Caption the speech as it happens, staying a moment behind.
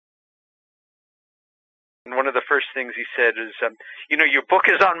And one of the first things he said is, your book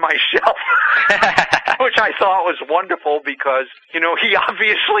is on my shelf, which I thought was wonderful because, he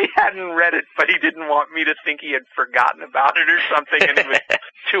obviously hadn't read it, but he didn't want me to think he had forgotten about it or something, and he was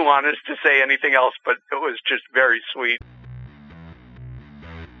too honest to say anything else, but it was just very sweet.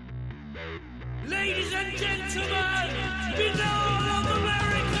 Ladies and gentlemen, beloved of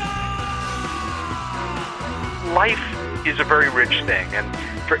America! Life is a very rich thing, and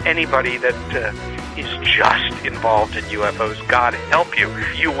for anybody that is just involved in UFOs, God help you.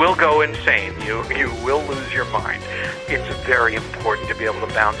 You will go insane. You will lose your mind. It's very important to be able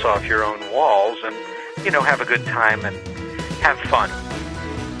to bounce off your own walls and, have a good time and have fun.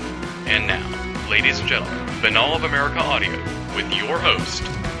 And now, ladies and gentlemen, Binnall of America Audio with your host,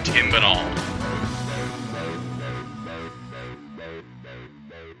 Tim Binnall.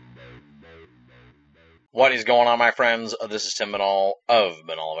 What is going on, my friends? This is Tim Binnall of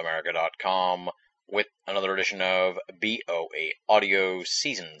BinnallofAmerica.com with another edition of BOA Audio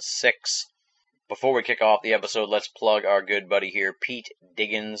Season 6. Before we kick off the episode, let's plug our good buddy here, Pete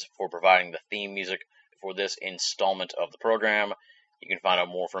Diggins, for providing the theme music for this installment of the program. You can find out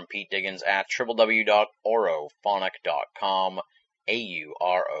more from Pete Diggins at www.aurophonic.com,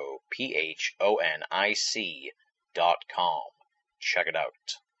 AUROPHONIC.com. Check it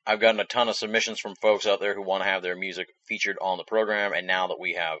out. I've gotten a ton of submissions from folks out there who want to have their music featured on the program, and now that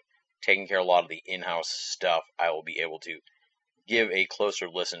we have taken care of a lot of the in-house stuff, I will be able to give a closer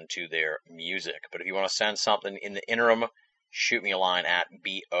listen to their music. But if you want to send something in the interim, shoot me a line at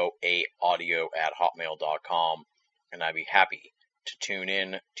boaaudio@hotmail.com, and I'd be happy to tune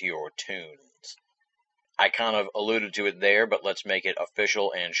in to your tunes. I kind of alluded to it there, but let's make it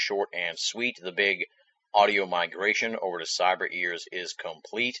official and short and sweet. The big audio migration over to Cyber Ears is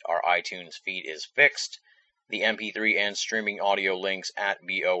complete. Our iTunes feed is fixed. The MP3 and streaming audio links at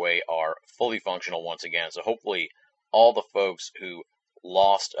BOA are fully functional once again. So hopefully all the folks who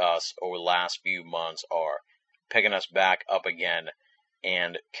lost us over the last few months are picking us back up again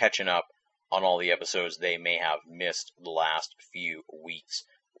and catching up on all the episodes they may have missed the last few weeks.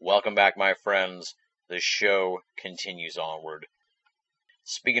 Welcome back, my friends. The show continues onward.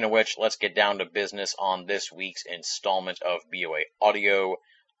 Speaking of which, let's get down to business on this week's installment of BOA Audio.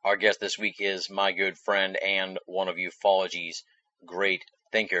 Our guest this week is my good friend and one of ufology's great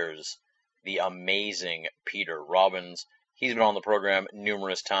thinkers, the amazing Peter Robbins. He's been on the program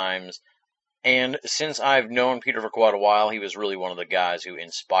numerous times, and since I've known Peter for quite a while, he was really one of the guys who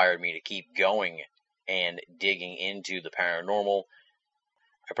inspired me to keep going and digging into the paranormal.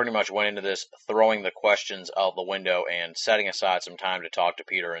 I pretty much went into this throwing the questions out the window and setting aside some time to talk to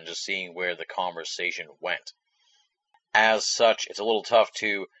Peter and just seeing where the conversation went. As such, it's a little tough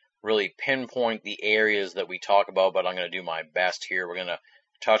to really pinpoint the areas that we talk about, but I'm going to do my best here. We're going to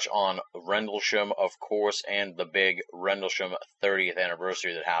touch on Rendlesham, of course, and the big Rendlesham 30th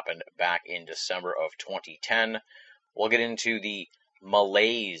anniversary that happened back in December of 2010. We'll get into the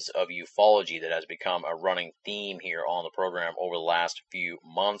malaise of ufology that has become a running theme here on the program over the last few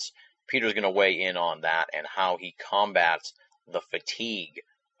months. Peter's going to weigh in on that and how he combats the fatigue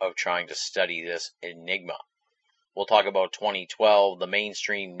of trying to study this enigma. We'll talk about 2012, the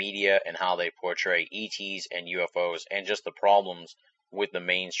mainstream media and how they portray ETs and UFOs, and just the problems with the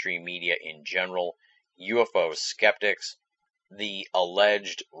mainstream media in general, UFO skeptics, the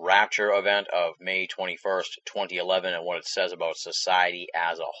alleged rapture event of May 21st, 2011, and what it says about society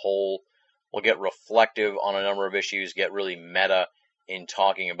as a whole. We'll get reflective on a number of issues, get really meta in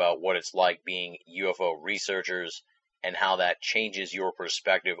talking about what it's like being UFO researchers and how that changes your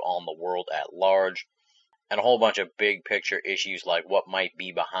perspective on the world at large, and a whole bunch of big picture issues like what might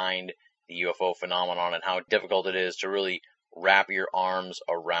be behind the UFO phenomenon and how difficult it is to really wrap your arms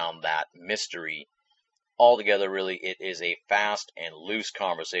around that mystery. Altogether, really, it is a fast and loose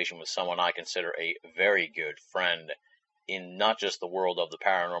conversation with someone I consider a very good friend in not just the world of the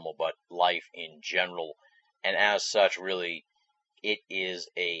paranormal, but life in general. And as such, really, it is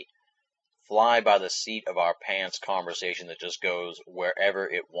a fly by the seat of our pants conversation that just goes wherever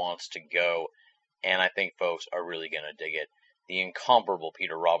it wants to go. And I think folks are really going to dig it. The incomparable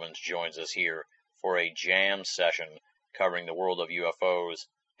Peter Robbins joins us here for a jam session covering the world of UFOs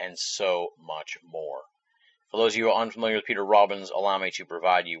and so much more. For those of you who are unfamiliar with Peter Robbins, allow me to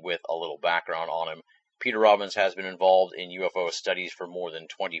provide you with a little background on him. Peter Robbins has been involved in UFO studies for more than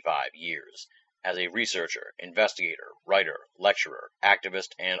 25 years. As a researcher, investigator, writer, lecturer,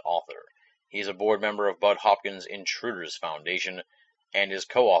 activist, and author, he is a board member of Bud Hopkins Intruders Foundation and is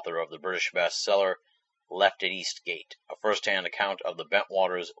co-author of the British bestseller Left at East Gate, a first-hand account of the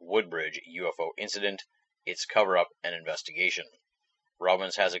Bentwaters Woodbridge UFO incident, its cover-up and investigation.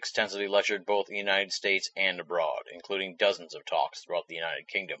 Robbins has extensively lectured both in the United States and abroad, including dozens of talks throughout the United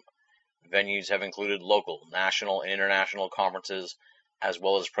Kingdom. Venues have included local, national, and international conferences, as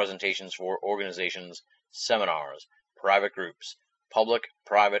well as presentations for organizations, seminars, private groups, public,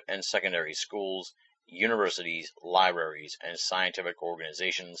 private, and secondary schools, universities, libraries, and scientific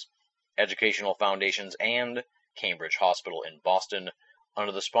organizations, educational foundations, and Cambridge Hospital in Boston,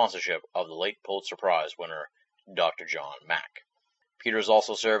 under the sponsorship of the late Pulitzer Prize winner, Dr. John Mack. Peter has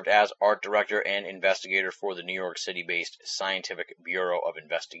also served as art director and investigator for the New York City-based Scientific Bureau of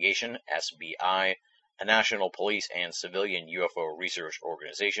Investigation, SBI, a national police and civilian UFO research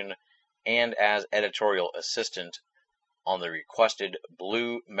organization, and as editorial assistant on the requested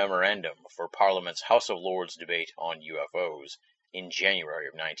Blue Memorandum for Parliament's House of Lords debate on UFOs in January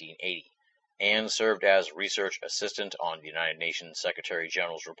of 1980, and served as research assistant on the United Nations Secretary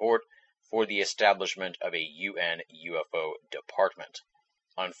General's report for the establishment of a UN UFO department.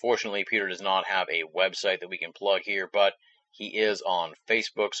 Unfortunately, Peter does not have a website that we can plug here, but he is on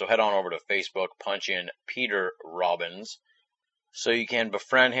Facebook, so head on over to Facebook, punch in Peter Robbins, so you can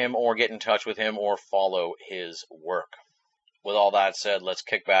befriend him or get in touch with him or follow his work. With all that said, let's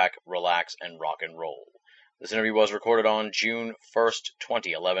kick back, relax, and rock and roll. This interview was recorded on June 1st,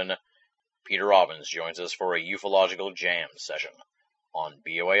 2011. Peter Robbins joins us for a ufological jam session on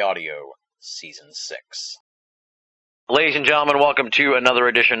BOA Audio, Season 6. Ladies and gentlemen, welcome to another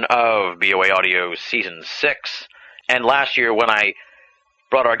edition of BOA Audio Season 6. And last year, when I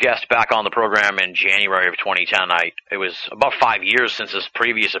brought our guest back on the program in January of 2010, it was about 5 years since his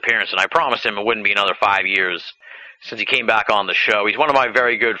previous appearance, and I promised him it wouldn't be another 5 years since he came back on the show. He's one of my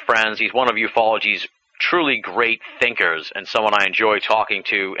very good friends. He's one of ufology's truly great thinkers, and someone I enjoy talking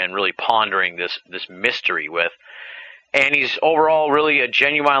to and really pondering this mystery with. And he's overall really a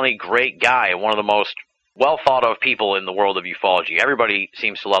genuinely great guy, one of the most well-thought-of people in the world of ufology. Everybody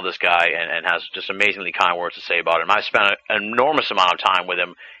seems to love this guy and has just amazingly kind words to say about him. I've spent an enormous amount of time with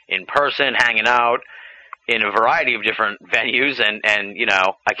him in person, hanging out in a variety of different venues, and you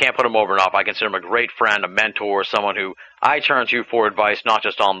know, I can't put him over enough. I consider him a great friend, a mentor, someone who I turn to for advice, not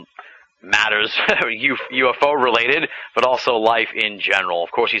just on matters UFO-related, but also life in general.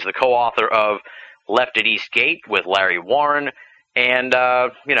 Of course, he's the co-author of Left at East Gate with Larry Warren, and,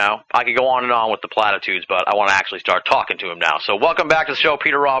 you know, I could go on and on with the platitudes, but I want to actually start talking to him now. So welcome back to the show,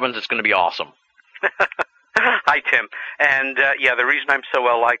 Peter Robbins. It's going to be awesome. Hi, Tim. And, yeah, the reason I'm so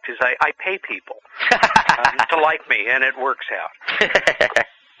well-liked is I pay people to like me, and it works out.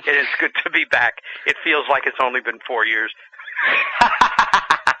 It is good to be back. It feels like it's only been 4 years.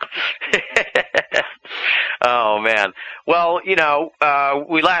 Oh, man. Well, you know,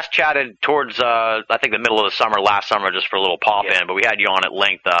 we last chatted towards, I think, the middle of the summer, last summer, just for a little pop-in, but we had you on at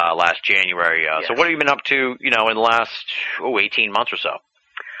length last January. So what have you been up to, you know, in the last 18 months or so?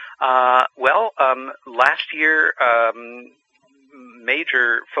 Well, last year,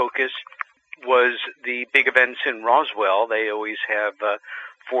 major focus was the big events in Roswell. They always have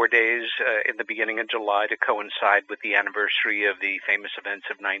 4 days in the beginning of July to coincide with the anniversary of the famous events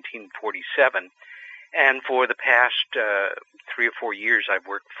of 1947. And for the past 3 or 4 years, I've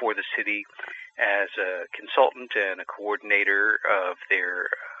worked for the city as a consultant and a coordinator of their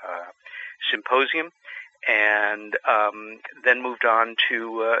symposium, and then moved on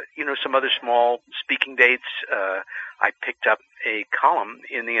to, you know, some other small speaking dates. I picked up a column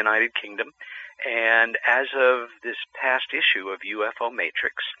in the United Kingdom, and as of this past issue of UFO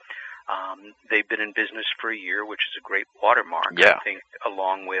Matrix, they've been in business for a year, which is a great watermark. Yeah. I think,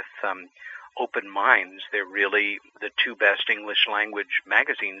 along with Open Minds, they're really the two best English language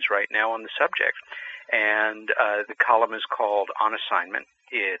magazines right now on the subject. And the column is called On Assignment.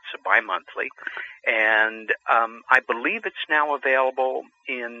 It's a bi-monthly, and I believe it's now available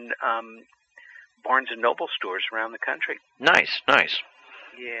in Barnes & Noble stores around the country. Nice, nice.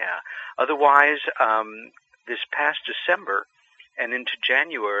 Yeah. Otherwise, this past December and into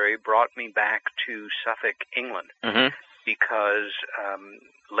January brought me back to Suffolk, England, because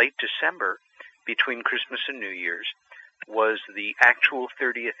late December, between Christmas and New Year's, was the actual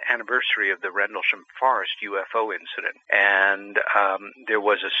 30th anniversary of the Rendlesham Forest UFO incident. And there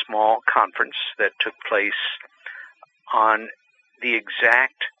was a small conference that took place on the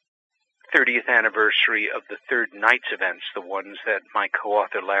exact 30th anniversary of the Third Nights events, the ones that my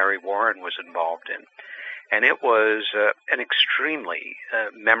co-author Larry Warren was involved in. And it was an extremely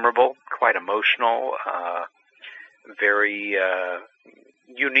memorable, quite emotional, very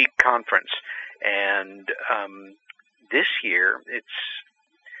unique conference. And this year, it's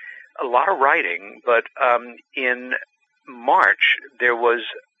a lot of writing, but in March, there was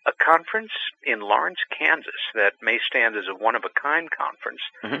a conference in Lawrence, Kansas that may stand as a one-of-a-kind conference.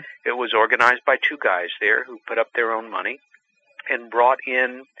 Mm-hmm. It was organized by two guys there who put up their own money and brought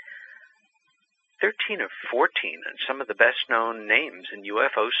in 13 or 14 and some of the best-known names in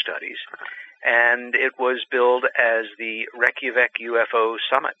UFO studies, and it was billed as the Reykjavik UFO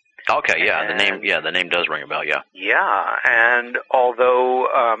Summit. Okay, yeah, the name does ring a bell, yeah. Yeah, and although,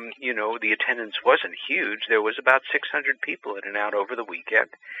 the attendance wasn't huge, there was about 600 people in and out over the weekend,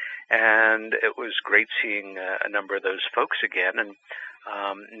 and it was great seeing a number of those folks again. And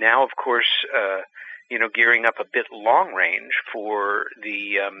now, of course, gearing up a bit long range for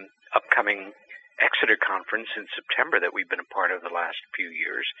the upcoming Exeter Conference in September that we've been a part of the last few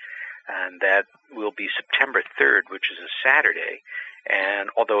years, and that will be September 3rd, which is a Saturday. And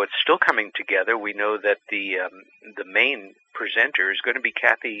although it's still coming together, we know that the main presenter is going to be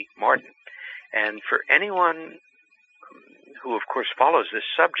Kathy Martin. And for anyone who, of course, follows this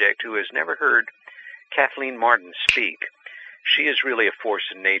subject who has never heard Kathleen Martin speak, she is really a force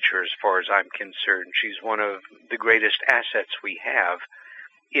in nature as far as I'm concerned. She's one of the greatest assets we have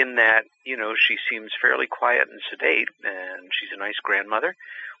in that, she seems fairly quiet and sedate, and she's a nice grandmother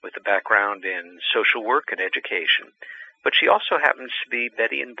with a background in social work and education. But she also happens to be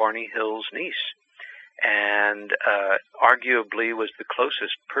Betty and Barney Hill's niece, and arguably was the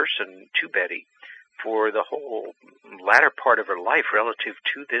closest person to Betty for the whole latter part of her life relative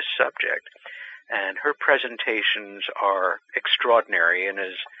to this subject. And her presentations are extraordinary, and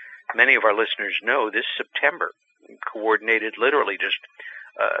as many of our listeners know, this September, coordinated literally just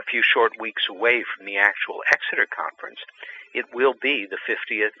a few short weeks away from the actual Exeter Conference, it will be the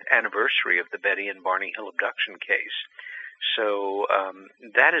 50th anniversary of the Betty and Barney Hill abduction case. So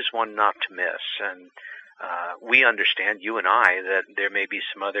that is one not to miss. And we understand, you and I, that there may be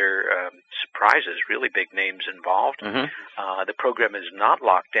some other surprises, really big names involved. Mm-hmm. The program is not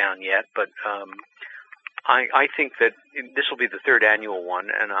locked down yet, but I think that this will be the third annual one,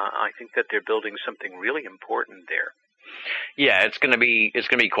 and I think that they're building something really important there. Yeah, it's going to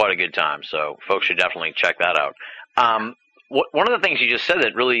be quite a good time. So folks should definitely check that out. One of the things you just said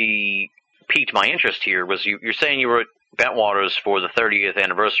that really piqued my interest here was you're saying you were at Bentwaters for the 30th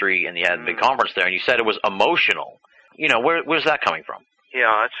anniversary, and you had a big conference there, and you said it was emotional. Where's that coming from?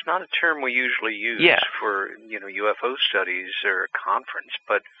 Yeah, it's not a term we usually use for UFO studies or a conference,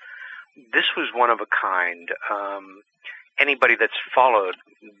 but this was one of a kind. Anybody that's followed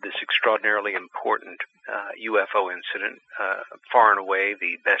this extraordinarily important UFO incident, far and away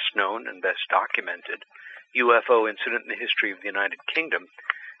the best known and best documented UFO incident in the history of the United Kingdom,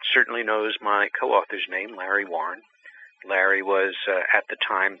 certainly knows my co-author's name, Larry Warren. Larry was, at the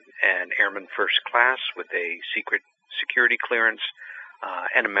time, an airman first class with a secret security clearance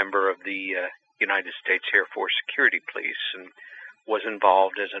and a member of the United States Air Force Security Police, and was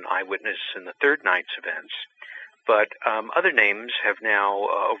involved as an eyewitness in the third night's events. But other names have now,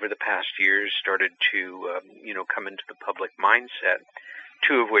 over the past years, started to, come into the public mindset,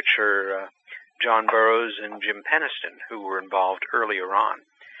 two of which are John Burroughs and Jim Penniston, who were involved earlier on.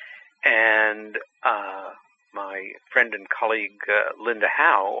 And my friend and colleague Linda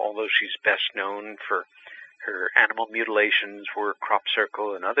Howe, although she's best known for her animal mutilations, work, Crop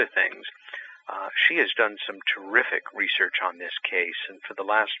Circle, and other things, she has done some terrific research on this case, and for the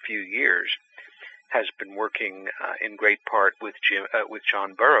last few years has been working in great part with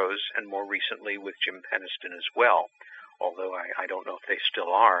John Burroughs, and more recently with Jim Penniston as well, although I don't know if they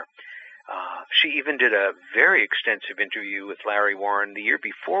still are. She even did a very extensive interview with Larry Warren the year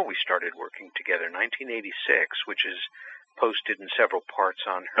before we started working together, 1986, which is posted in several parts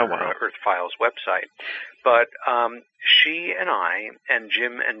on her Earth Files website. But she and I and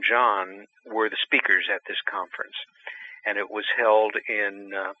Jim and John were the speakers at this conference, and it was held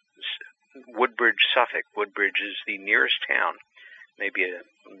in Woodbridge, Suffolk. Woodbridge is the nearest town, maybe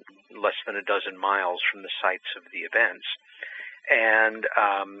less than a dozen miles from the sites of the events. And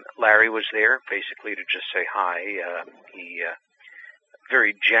Larry was there basically to just say hi. He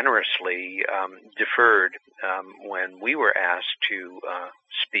very generously deferred when we were asked to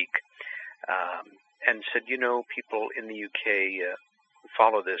speak, and said, people in the UK who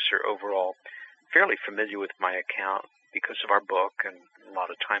follow this are overall fairly familiar with my account because of our book and a lot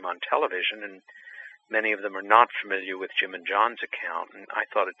of time on television, and many of them are not familiar with Jim and John's account, and I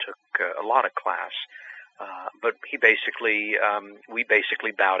thought it took a lot of class. But we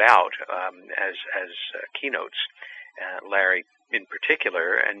basically bowed out as keynotes. Larry in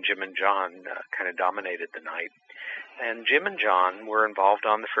particular, and Jim and John kind of dominated the night. And Jim and John were involved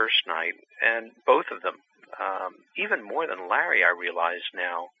on the first night, and both of them, even more than Larry, I realize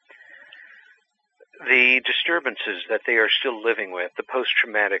now, the disturbances that they are still living with, the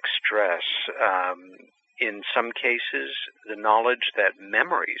post-traumatic stress, in some cases, the knowledge that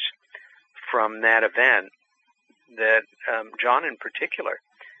memories from that event that John in particular,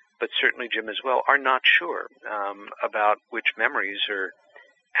 but certainly Jim as well, are not sure about which memories are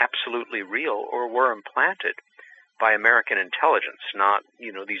absolutely real or were implanted by American intelligence, not,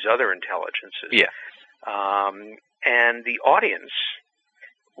 these other intelligences. Yeah. And the audience,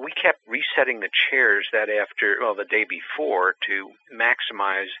 we kept resetting the chairs the day before to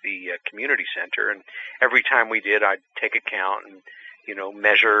maximize the community center. And every time we did, I'd take a count and,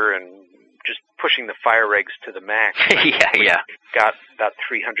 measure and just pushing the fire eggs to the max. Yeah. Got about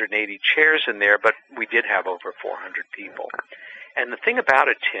 380 chairs in there, but we did have over 400 people. And the thing about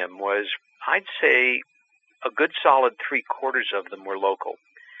it, Tim, was I'd say a good solid 3/4 of them were local.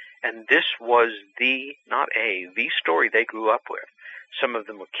 And this was the story they grew up with. Some of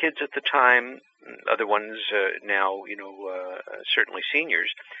them were kids at the time, other ones now, certainly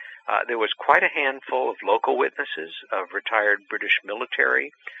seniors. There was quite a handful of local witnesses, of retired British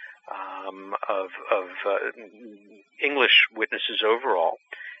military, of English witnesses overall.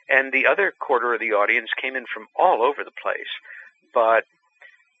 And the other quarter of the audience came in from all over the place. But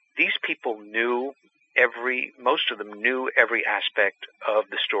these people most of them knew every aspect of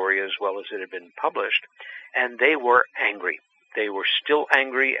the story as well as it had been published, and they were angry. They were still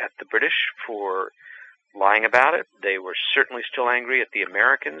angry at the British for lying about it. They were certainly still angry at the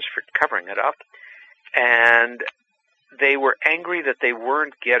Americans for covering it up, and they were angry that they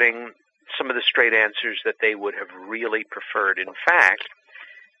weren't getting some of the straight answers that they would have really preferred. In fact,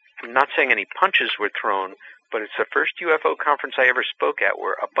 I'm not saying any punches were thrown, but it's the first UFO conference I ever spoke at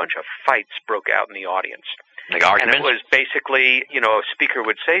where a bunch of fights broke out in the audience. Like arguments? And it was basically, a speaker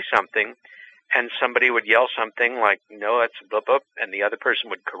would say something, and somebody would yell something like, no, that's a blah, blah, and the other person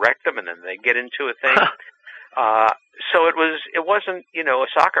would correct them, and then they'd get into a thing. So it wasn't, a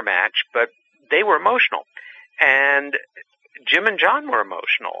soccer match, but they were emotional. And Jim and John were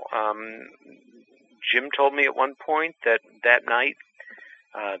emotional. Jim told me at one point that night,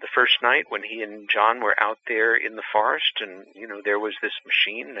 the first night when he and John were out there in the forest, and, there was this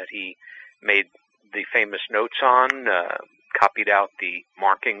machine that he made the famous notes on, copied out the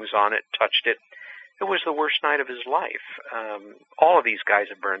markings on it, touched it. It was the worst night of his life. All of these guys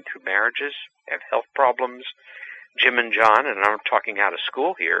have burned through marriages, have health problems. Jim and John, and I'm talking out of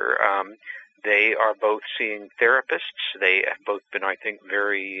school here, they are both seeing therapists. They have both been, I think,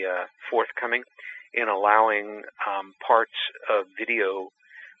 very forthcoming in allowing parts of video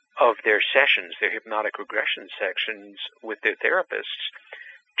of their sessions, their hypnotic regression sessions with their therapists,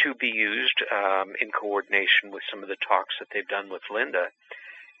 to be used in coordination with some of the talks that they've done with Linda.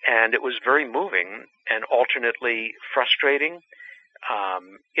 And it was very moving and alternately frustrating,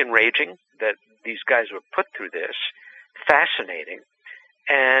 enraging that these guys were put through this, fascinating.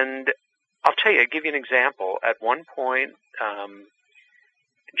 And I'll tell you, I'll give you an example. At one point,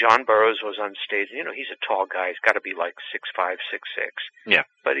 John Burroughs was on stage. He's a tall guy. He's got to be like 6'5", 6'6". Yeah.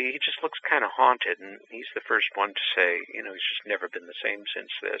 But he just looks kind of haunted, and he's the first one to say, he's just never been the same since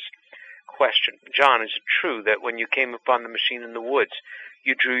this. Question: John, is it true that when you came upon the machine in the woods,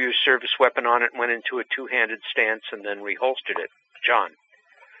 you drew your service weapon on it and went into a two-handed stance and then reholstered it? John: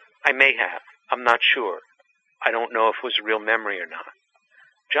 I may have. I'm not sure. I don't know if it was a real memory or not.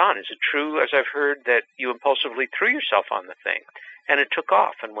 John, is it true, as I've heard, that you impulsively threw yourself on the thing and it took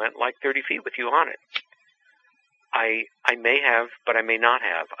off and went like 30 feet with you on it? I may have, but I may not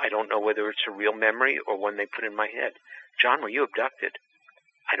have. I don't know whether it's a real memory or one they put in my head. John, were you abducted?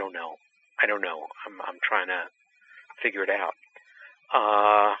 I don't know. I'm trying to figure it out.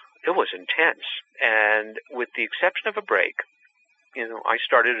 It was intense. And with the exception of a break, I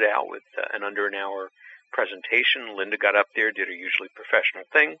started it out with under an hour presentation. Linda got up there, did her usually professional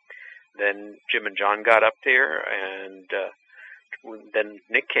thing. Then Jim and John got up there, and then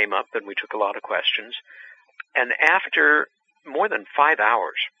Nick came up, and we took a lot of questions. And after more than 5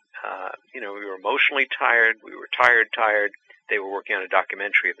 hours, we were emotionally tired. We were tired. They were working on a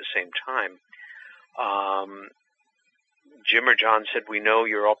documentary at the same time. Jim or John said, we know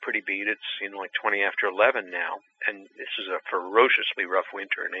you're all pretty beat. It's, like 20 after 11 now, and this is a ferociously rough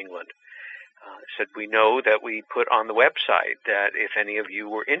winter in England. Said, we know that we put on the website that if any of you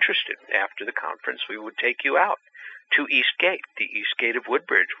were interested after the conference, we would take you out to Eastgate, the East Gate of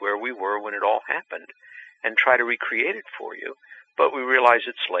Woodbridge, where we were when it all happened, and try to recreate it for you. But we realize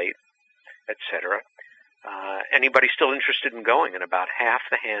it's late, etc. Anybody still interested in going? And about half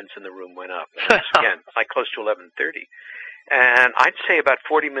the hands in the room went up. And it was, again, like close to 11:30. And I'd say about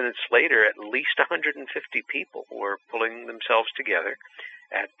 40 minutes later, at least 150 people were pulling themselves together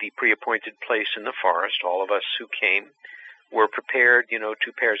at the pre-appointed place in the forest. All of us who came were prepared, 2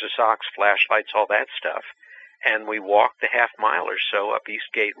 pairs of socks, flashlights, all that stuff. And we walked the half-mile or so up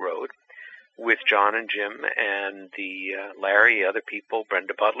Eastgate Road with John and Jim and the Larry, other people,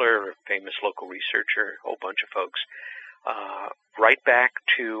 Brenda Butler, a famous local researcher, a whole bunch of folks, right back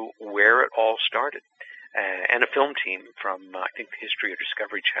to where it all started. And a film team from, I think, the History or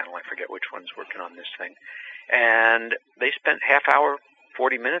Discovery Channel. I forget which one's working on this thing. And they spent half hour,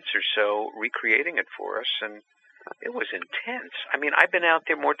 40 minutes or so recreating it for us, and it was intense. I mean, I've been out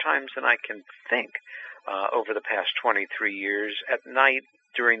there more times than I can think over the past 23 years, at night,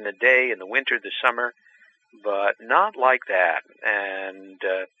 during the day, in the winter, the summer, but not like that. And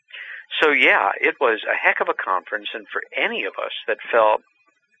so, yeah, it was a heck of a conference, and for any of us that felt,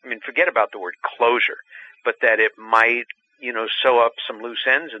 forget about the word closure, but that it might, sew up some loose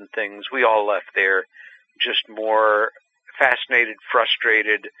ends and things, we all left there just more fascinated,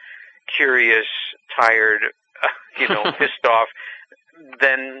 frustrated, curious, tired, pissed off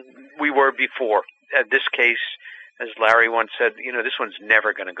than we were before. In this case, as Larry once said, this one's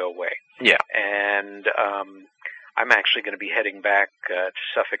never going to go away. Yeah. And I'm actually going to be heading back to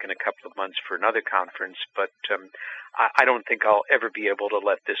Suffolk in a couple of months for another conference, but I don't think I'll ever be able to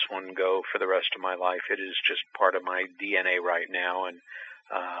let this one go for the rest of my life. It is just part of my DNA right now, and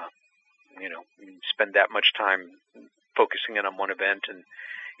spend that much time focusing in on one event and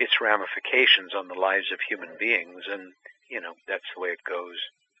its ramifications on the lives of human beings, and that's the way it goes.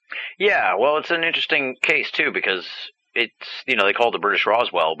 Yeah, well, it's an interesting case too, because it's they call it the British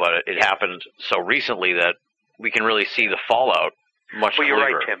Roswell, but it happened so recently that we can really see the fallout much clearer. Well,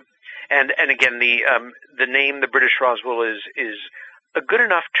 you're right, Tim. And again, the name, the British Roswell, is a good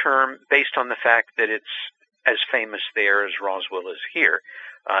enough term based on the fact that it's as famous there as Roswell is here.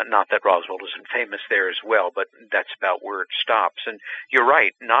 Not that Roswell isn't famous there as well, but that's about where it stops. And you're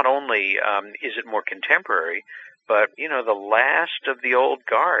right, not only is it more contemporary, but, the last of the old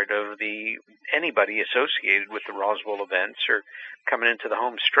guard of anybody associated with the Roswell events are coming into the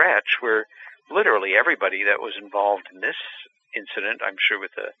home stretch, where literally everybody that was involved in this incident, I'm sure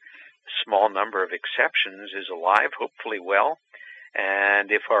with a small number of exceptions, is alive, hopefully well.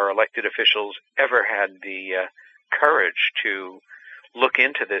 And if our elected officials ever had the courage to look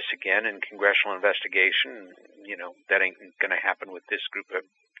into this again in congressional investigation, that ain't going to happen with this group of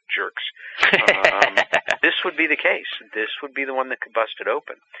jerks. This would be the case. This would be the one that could bust it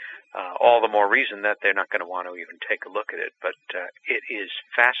open. All the more reason that they're not going to want to even take a look at it. But it is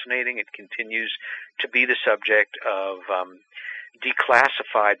fascinating. It continues to be the subject of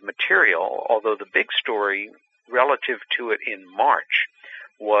declassified material, although the big story relative to it in March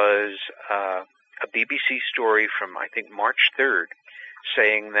was a BBC story from, I think, March 3rd,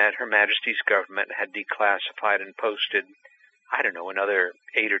 saying that Her Majesty's government had declassified and posted, I don't know, another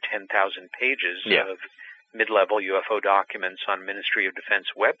 8,000 or 10,000 pages of mid-level UFO documents on Ministry of Defense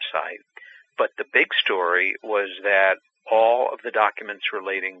website. But the big story was that all of the documents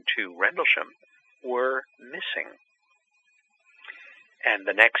relating to Rendlesham were missing. And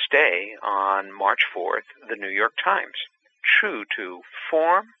the next day, on March 4th, the New York Times, true to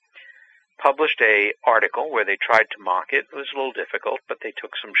form, published a article where they tried to mock it. It was a little difficult, but they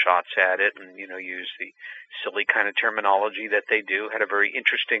took some shots at it and, used the silly kind of terminology that they do. Had a very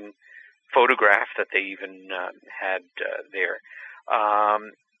interesting photograph that they even had there.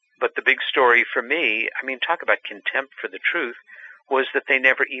 But the big story for me, talk about contempt for the truth, was that they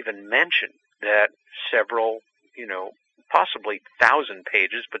never even mentioned that several, possibly 1,000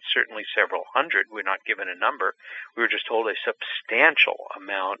 pages, but certainly several hundred, we're not given a number. We were just told a substantial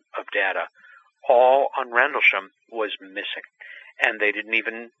amount of data, all on Rendlesham, was missing. And they didn't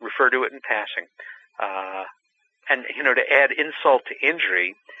even refer to it in passing. And, to add insult to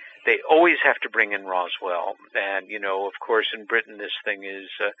injury, they always have to bring in Roswell. And, of course, in Britain, this thing is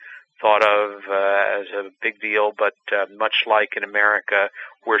thought of as a big deal, but much like in America,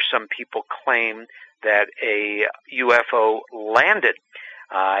 where some people claim that a UFO landed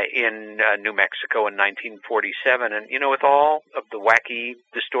in New Mexico in 1947. And, with all of the wacky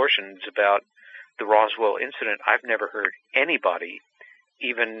distortions about the Roswell incident, I've never heard anybody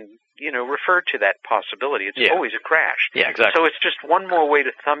even, refer to that possibility. It's always a crash. Yeah, exactly. So it's just one more way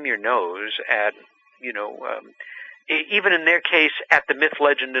to thumb your nose at, even in their case, at the myth,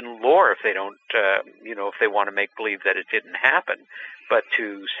 legend, and lore, if they don't, if they want to make believe that it didn't happen. But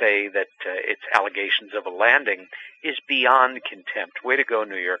to say that it's allegations of a landing is beyond contempt. Way to go,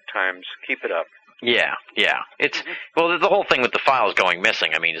 New York Times. Keep it up. Yeah. It's well, the whole thing with the files going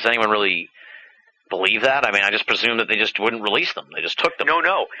missing. Does anyone really believe that? I just presume that they just wouldn't release them. They just took them.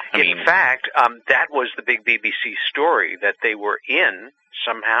 No. In fact, that was the big BBC story, that they were in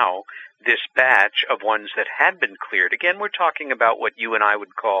somehow this batch of ones that had been cleared, again, we're talking about what you and I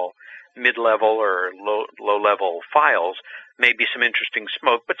would call mid-level or low-level files, maybe some interesting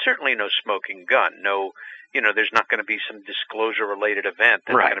smoke, but certainly no smoking gun. No, there's not going to be some disclosure-related event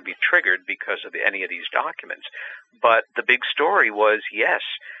that's going to be triggered because of any of these documents. But the big story was, yes,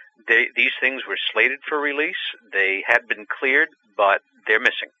 these things were slated for release. They had been cleared, but they're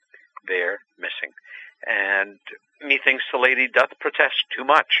missing. They're missing. And methinks the lady doth protest too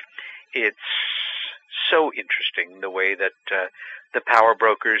much. It's so interesting the way that the power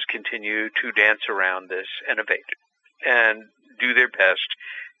brokers continue to dance around this and evade it and do their best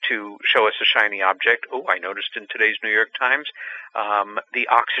to show us a shiny object. Oh, I noticed in today's New York Times, the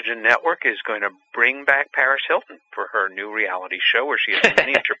Oxygen Network is going to bring back Paris Hilton for her new reality show where she has a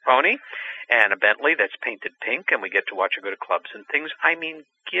miniature pony and a Bentley that's painted pink, and we get to watch her go to clubs and things. I mean,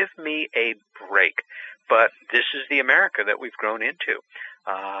 give me a break. But this is the America that we've grown into.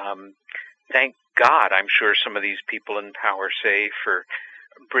 Thank God, I'm sure some of these people in power say for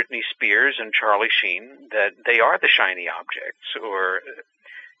Britney Spears and Charlie Sheen that they are the shiny objects, or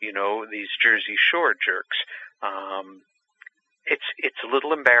these Jersey Shore jerks. It's a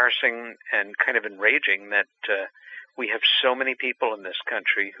little embarrassing and kind of enraging that we have so many people in this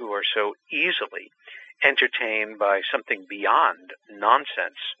country who are so easily entertained by something beyond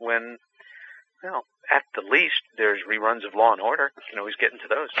nonsense when, well, at the least, there's reruns of Law and Order. You can always get into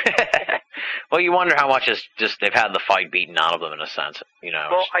those. Well, you wonder how much is just they've had the fight beaten out of them in a sense.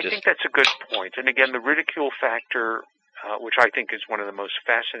 Well, I think that's a good point. And again, the ridicule factor, which I think is one of the most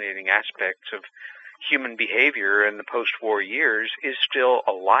fascinating aspects of human behavior in the post-war years, is still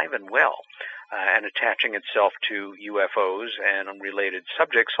alive and well and attaching itself to UFOs and unrelated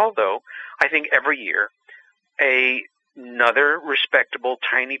subjects, although I think every year another respectable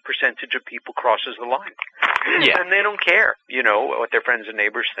tiny percentage of people crosses the line. Yeah. And they don't care, what their friends and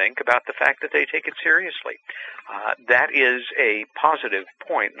neighbors think about the fact that they take it seriously. That is a positive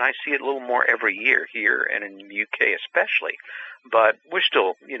point, and I see it a little more every year here and in the UK especially. But we're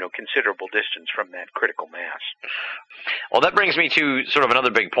still, considerable distance from that critical mass. Well, that brings me to sort of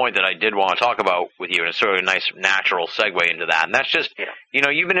another big point that I did want to talk about with you, and it's sort of a nice natural segue into that. And that's just,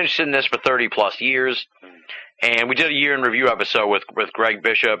 you've been interested in this for 30-plus years. And we did a year in review episode with Greg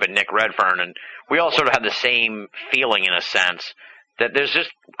Bishop and Nick Redfern, and we all sort of had the same feeling in a sense that there's just,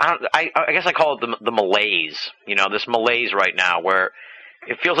 I guess I call it the malaise, this malaise right now where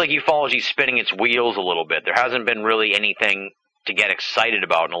it feels like ufology's spinning its wheels a little bit. There hasn't been really anything to get excited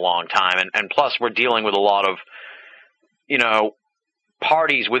about in a long time, and plus we're dealing with a lot of,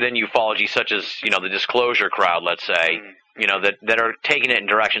 parties within ufology such as, the disclosure crowd, let's say, that are taking it in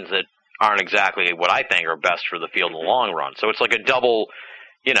directions that aren't exactly what I think are best for the field in the long run. So it's like a double,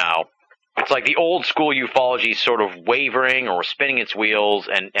 it's like the old school ufology sort of wavering or spinning its wheels,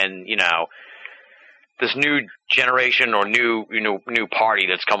 and this new generation or new party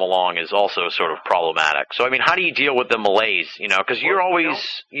that's come along is also sort of problematic. So I mean, how do you deal with the malaise? Because you're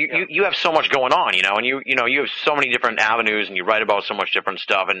always you have so much going on, and you have so many different avenues, and you write about so much different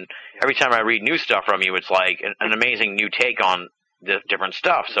stuff. And every time I read new stuff from you, it's like an amazing new take on the different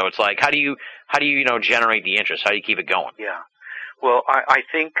stuff. So it's like, how do you generate the interest? How do you keep it going? Yeah. Well, I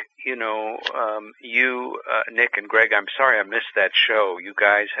think, you, Nick and Greg, I'm sorry I missed that show. You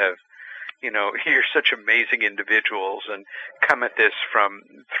guys have, you're such amazing individuals and come at this from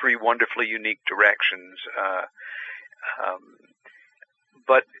three wonderfully unique directions.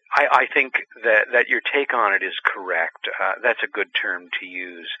 But I think that your take on it is correct. That's a good term to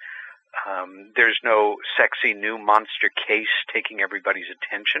use. There's no sexy new monster case taking everybody's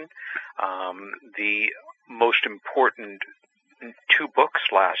attention. The most important two books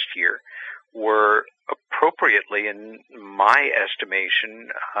last year were appropriately, in my estimation,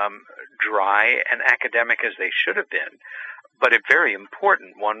 dry and academic as they should have been, but a very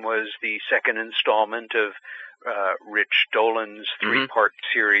important one was the second installment of Rich Dolan's three-part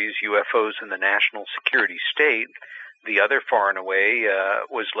series, UFOs in the National Security State. The other, far and away,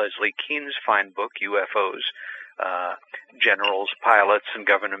 was Leslie Kean's fine book, UFOs, Generals, Pilots, and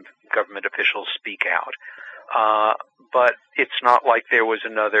Government Officials Speak Out. But it's not like there was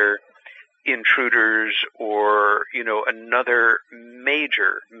another Intruders or, another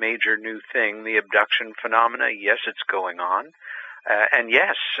major new thing, the abduction phenomena. Yes, it's going on. And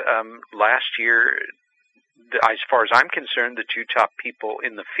yes, last year, as far as I'm concerned, the two top people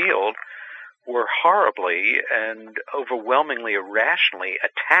in the field were horribly and overwhelmingly irrationally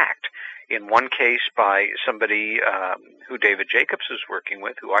attacked. In one case by somebody who David Jacobs was working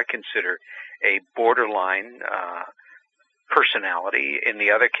with, who I consider a borderline personality. In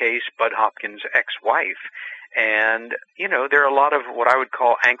the other case, Bud Hopkins' ex-wife. And, there are a lot of what I would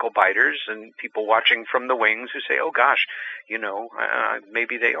call ankle biters and people watching from the wings who say, oh gosh,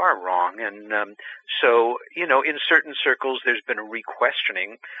 maybe they are wrong. And so, in certain circles, there's been a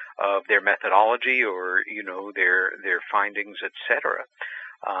re-questioning of their methodology or, their findings, etc.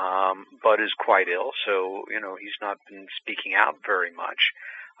 Bud is quite ill, so, he's not been speaking out very much.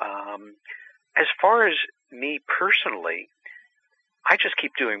 As far as me personally, I just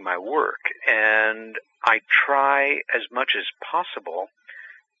keep doing my work, and I try as much as possible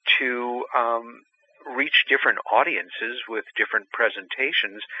to reach different audiences with different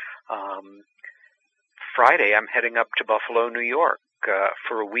presentations. Friday, I'm heading up to Buffalo, New York,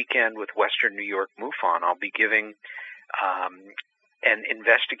 for a weekend with Western New York MUFON. I'll be giving an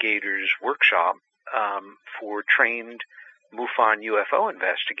investigators workshop for trained MUFON UFO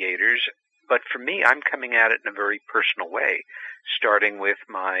investigators. But for me, I'm coming at it in a very personal way, starting with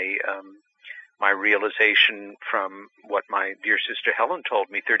my realization from what my dear sister Helen told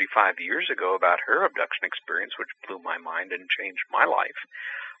me 35 years ago about her abduction experience, which blew my mind and changed my life.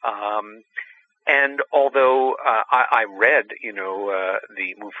 And although I read,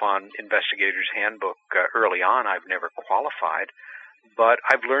 the MUFON Investigator's Handbook early on, I've never qualified. But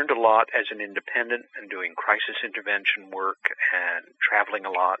I've learned a lot as an independent and doing crisis intervention work and traveling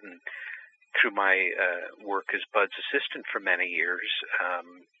a lot, and through my work as Bud's assistant for many years,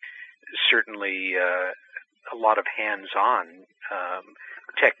 certainly a lot of hands-on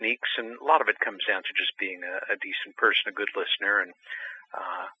techniques, and a lot of it comes down to just being a decent person, a good listener, and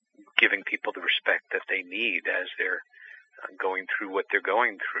giving people the respect that they need as they're going through what they're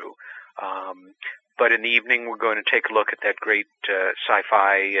going through. But in the evening, we're going to take a look at that great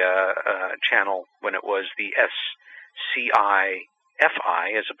sci-fi channel when it was the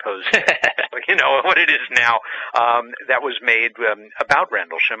SCI-FI, as opposed to what it is now. That was made about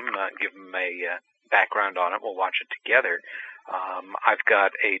Rendlesham. Give him a background on it. We'll watch it together. I've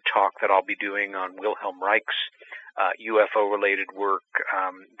got a talk that I'll be doing on Wilhelm Reich's UFO-related work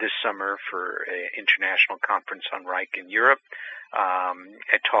this summer for an international conference on Reich in Europe.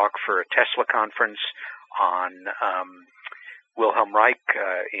 A talk for a Tesla conference on Wilhelm Reich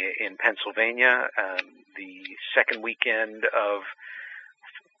in Pennsylvania. The second weekend of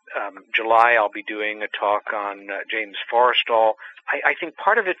July, I'll be doing a talk on James Forrestal. I think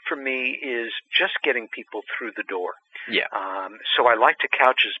part of it for me is just getting people through the door. Yeah. So I like to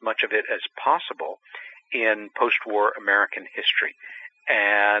couch as much of it as possible in post-war American history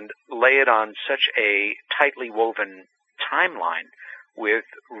and lay it on such a tightly woven timeline with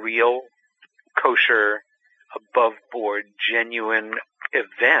real, kosher, above-board, genuine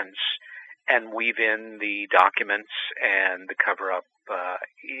events, and weave in the documents and the cover-up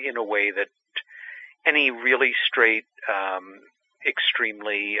in a way that any really straight,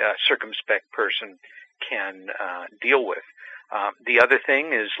 extremely circumspect person can deal with. The other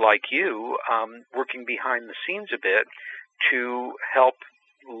thing is, like you, working behind the scenes a bit to help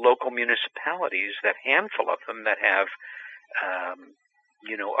local municipalities, that handful of them that have,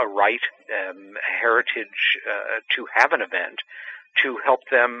 a right, a heritage to have an event, to help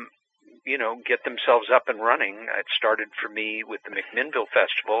them, get themselves up and running. It started for me with the McMinnville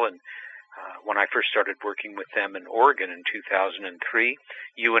Festival, and when I first started working with them in Oregon in 2003.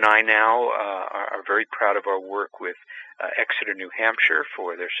 You and I now are very proud of our work with Exeter, New Hampshire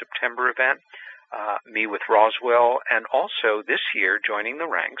for their September event, me with Roswell, and also this year joining the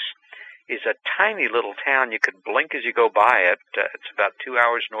ranks is a tiny little town you could blink as you go by it. It's about 2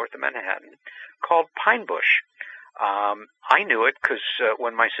 hours north of Manhattan, called Pine Bush. I knew it because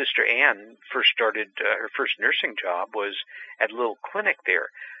when my sister Ann first started her first nursing job was at a little clinic there.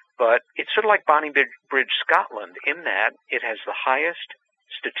 But it's sort of like Bonnie Bridge, Scotland, in that it has the highest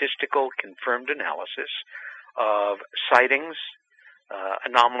statistical confirmed analysis of sightings,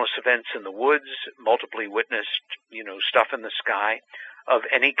 anomalous events in the woods, multiply witnessed, stuff in the sky, of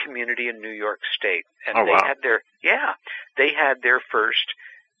any community in New York State. And they had their first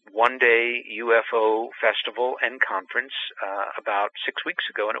one-day UFO festival and conference about 6 weeks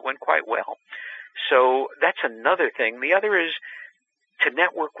ago, and it went quite well. So that's another thing. The other is to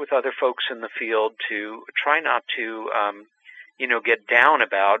network with other folks in the field, to try not to, get down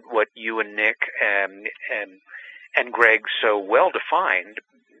about what you and Nick and Greg so well defined,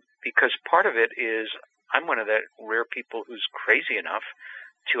 because part of it is I'm one of the rare people who's crazy enough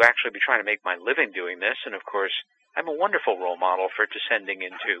to actually be trying to make my living doing this, and of course I'm a wonderful role model for descending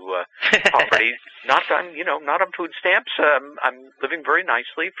into poverty. Not on food stamps. I'm living very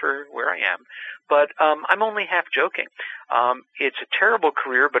nicely for where I am, but I'm only half joking. It's a terrible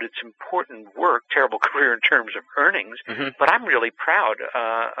career, but it's important work. Terrible career in terms of earnings, but I'm really proud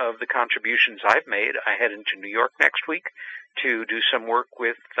of the contributions I've made. I head into New York next week to do some work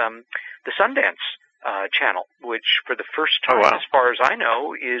with the Sundance Channel, which for the first time, as far as I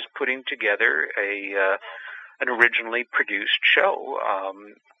know, is putting together an originally produced show,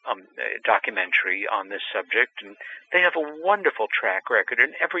 a documentary on this subject, and they have a wonderful track record.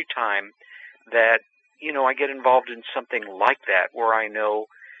 And every time that I get involved in something like that, where I know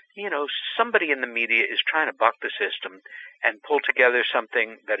somebody in the media is trying to buck the system and pull together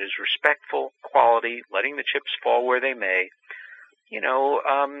something that is respectful, quality, letting the chips fall where they may,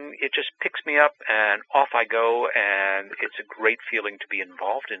 it just picks me up and off I go, and it's a great feeling to be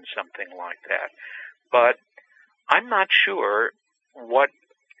involved in something like that. But I'm not sure what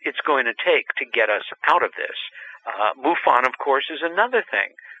it's going to take to get us out of this. MUFON, of course, is another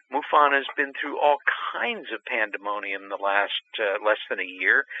thing. MUFON has been through all kinds of pandemonium the last less than a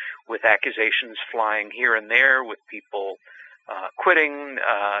year, with accusations flying here and there, with people quitting,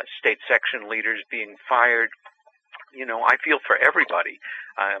 state section leaders being fired. I feel for everybody,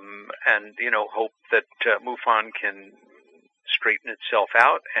 and hope that MUFON can straighten itself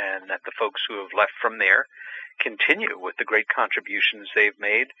out, and that the folks who have left from there continue with the great contributions they've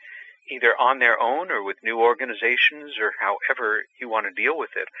made, either on their own or with new organizations, or however you want to deal with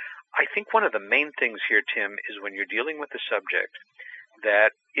it. I think one of the main things here, Tim, is when you're dealing with a subject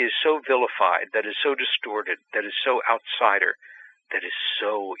that is so vilified, that is so distorted, that is so outsider, that is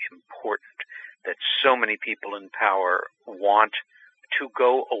so important, that so many people in power want to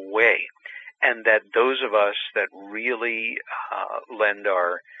go away, and that those of us that really lend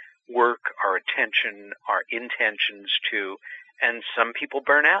our work, our attention, our intentions to, and some people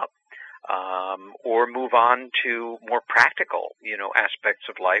burn out, or move on to more practical, aspects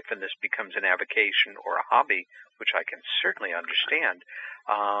of life, and this becomes an avocation or a hobby, which I can certainly understand.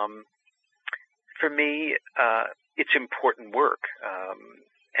 For me, it's important work,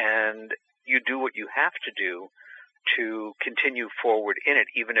 and you do what you have to do to continue forward in it,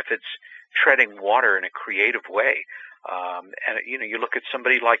 even if it's treading water in a creative way. And you look at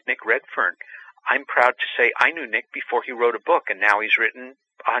somebody like Nick Redfern. I'm proud to say I knew Nick before he wrote a book, and now he's written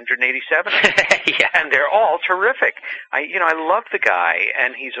 187. Yeah. And they're all terrific. I love the guy,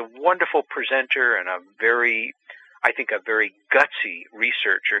 and he's a wonderful presenter and a very gutsy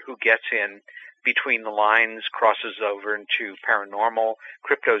researcher who gets in between the lines, crosses over into paranormal,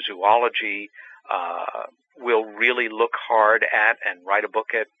 cryptozoology, will really look hard at and write a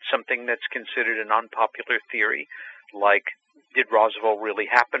book at something that's considered an unpopular theory, like, did Roswell really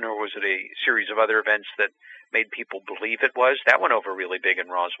happen, or was it a series of other events that made people believe it was? That went over really big in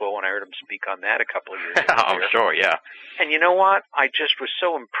Roswell when I heard him speak on that a couple of years ago. I'm sure, yeah. And you know what? I just was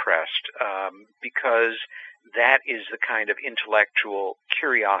so impressed because that is the kind of intellectual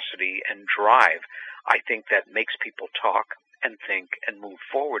curiosity and drive, I think, that makes people talk and think and move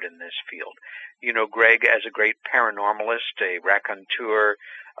forward in this field. Greg, as a great paranormalist, a raconteur,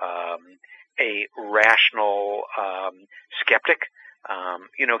 a rational skeptic,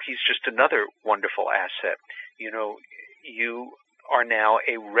 he's just another wonderful asset. You are now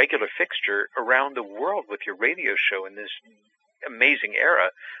a regular fixture around the world with your radio show in this amazing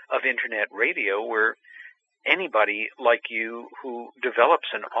era of internet radio, where anybody like you who develops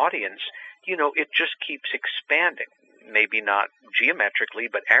an audience, it just keeps expanding. Maybe not geometrically,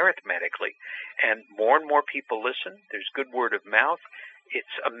 but arithmetically. And more people listen. There's good word of mouth.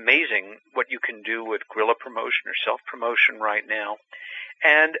 It's amazing what you can do with guerrilla promotion or self-promotion right now.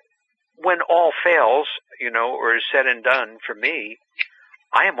 And when all fails, or is said and done, for me,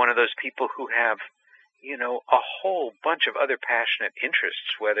 I am one of those people who have, a whole bunch of other passionate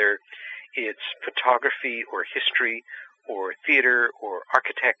interests, whether it's photography or history or theater or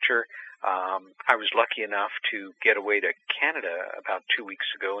architecture. I was lucky enough to get away to Canada about 2 weeks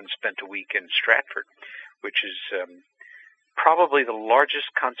ago and spent a week in Stratford, which is probably the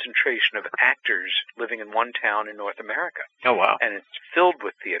largest concentration of actors living in one town in North America. Oh, wow. And it's filled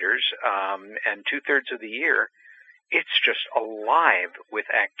with theaters, and 2/3 of the year, it's just alive with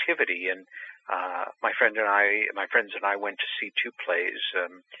activity. And my friends and I went to see 2 plays,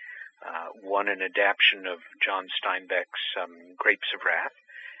 one an adaptation of John Steinbeck's Grapes of Wrath,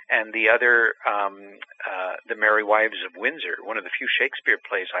 and the other, The Merry Wives of Windsor, one of the few Shakespeare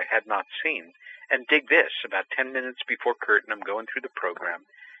plays I had not seen. And dig this, about 10 minutes before curtain, I'm going through the program,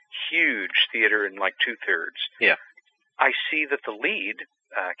 huge theater in like 2/3. Yeah. I see that the lead,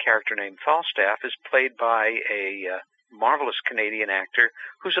 character named Falstaff is played by a marvelous Canadian actor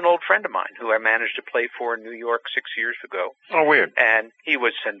who's an old friend of mine who I managed to play for in New York 6 years ago. Oh, weird. And he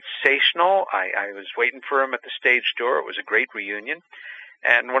was sensational. I was waiting for him at the stage door. It was a great reunion.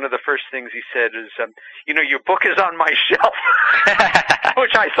 And one of the first things he said is, your book is on my shelf,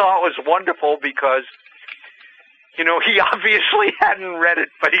 which I thought was wonderful because, he obviously hadn't read it,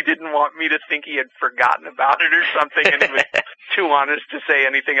 but he didn't want me to think he had forgotten about it or something, and he was too honest to say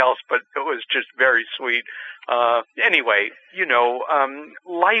anything else, but it was just very sweet. Anyway,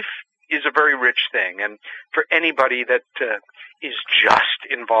 life is a very rich thing, and for anybody that is just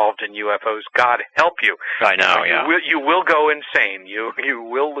involved in UFOs, God help you. I know, yeah. You will go insane. You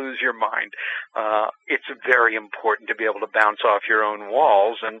will lose your mind. It's very important to be able to bounce off your own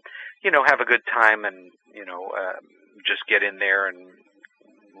walls and, have a good time and, just get in there and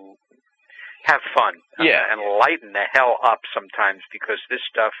have fun. Yeah. And lighten the hell up sometimes because this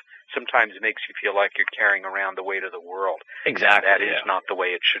stuff sometimes makes you feel like you're carrying around the weight of the world. Exactly. And that is not the way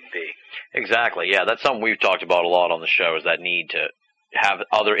it should be. Exactly. Yeah, that's something we've talked about a lot on the show is that need to have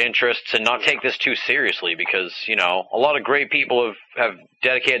other interests and not take this too seriously because, a lot of great people have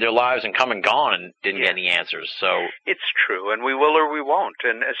dedicated their lives and come and gone and didn't get any answers. So it's true, and we will or we won't.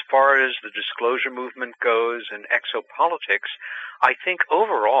 And as far as the disclosure movement goes and exopolitics, I think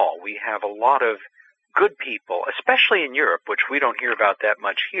overall we have a lot of good people, especially in Europe, which we don't hear about that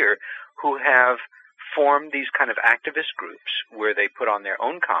much here, who have formed these kind of activist groups where they put on their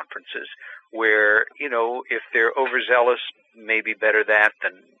own conferences where, if they're overzealous, maybe better that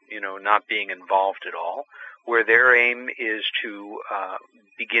than, not being involved at all, where their aim is to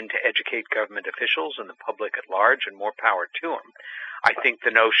begin to educate government officials and the public at large, and more power to them. I think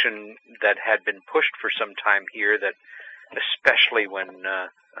the notion that had been pushed for some time here that, especially when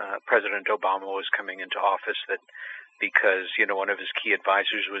President Obama was coming into office, that because, one of his key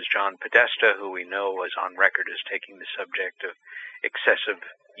advisors was John Podesta, who we know was on record as taking the subject of excessive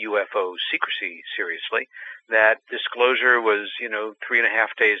UFO secrecy seriously, that disclosure was,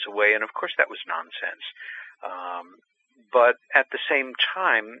 3.5 days away, and of course that was nonsense. But at the same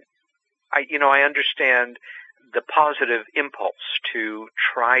time, I understand the positive impulse to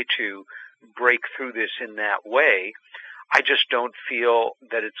try to break through this in that way. I just don't feel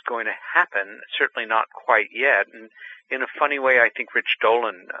that it's going to happen, certainly not quite yet. And in a funny way, I think Rich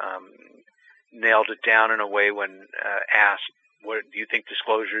Dolan nailed it down in a way when asked, what do you think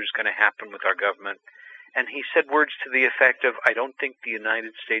disclosure is going to happen with our government? And he said words to the effect of, I don't think the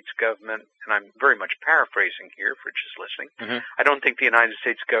United States government, and I'm very much paraphrasing here for just listening, I don't think the United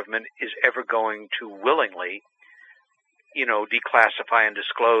States government is ever going to willingly, declassify and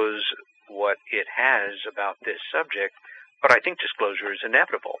disclose what it has about this subject, but I think disclosure is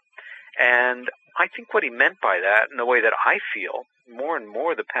inevitable. And I think what he meant by that, in the way that I feel, more and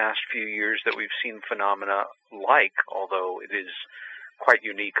more the past few years that we've seen phenomena like, although it is quite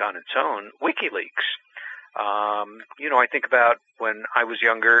unique on its own, WikiLeaks. I think about when I was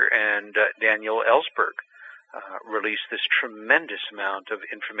younger and Daniel Ellsberg released this tremendous amount of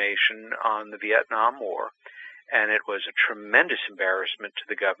information on the Vietnam War, and it was a tremendous embarrassment to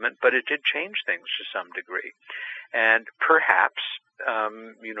the government, but it did change things to some degree. And perhaps,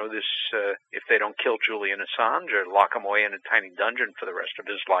 if they don't kill Julian Assange or lock him away in a tiny dungeon for the rest of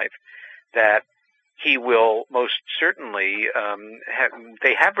his life, that he will most certainly,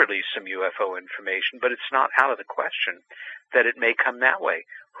 they have released some UFO information, but it's not out of the question that it may come that way.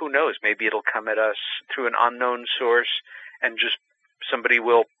 Who knows? Maybe it'll come at us through an unknown source and just somebody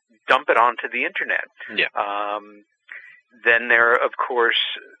will dump it onto the internet. Yeah. Then there are, of course,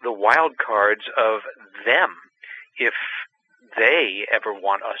 the wild cards of them. If they ever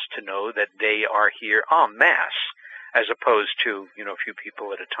want us to know that they are here en masse, as opposed to, a few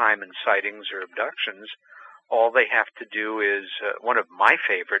people at a time in sightings or abductions, all they have to do is one of my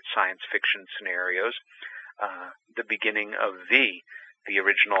favorite science fiction scenarios, the beginning of the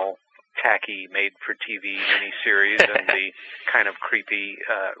original tacky made-for-TV miniseries and the kind of creepy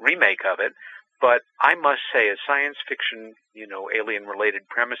remake of it. But I must say, as science fiction, alien-related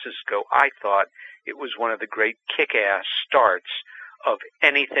premises go, I thought it was one of the great kick-ass starts of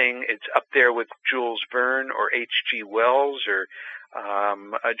anything. It's up there with Jules Verne or H.G. Wells or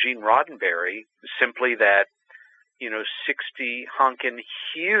Gene Roddenberry, simply that, 60 honkin'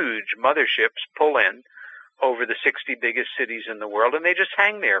 huge motherships pull in over the 60 biggest cities in the world, and they just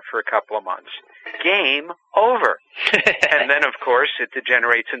hang there for a couple of months. Game over. And then, of course, it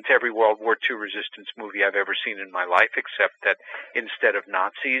degenerates into every World War II resistance movie I've ever seen in my life, except that instead of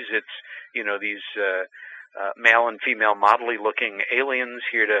Nazis, it's, these male and female modelly-looking aliens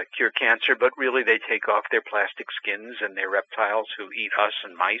here to cure cancer, but really they take off their plastic skins and they're reptiles who eat us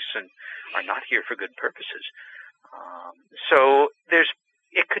and mice and are not here for good purposes. So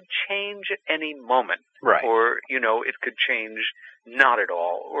it could change at any moment, Right. or it could change not at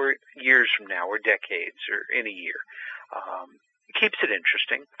all, or years from now, or decades, or in a year. It keeps it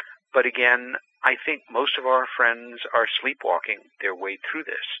interesting, but again, I think most of our friends are sleepwalking their way through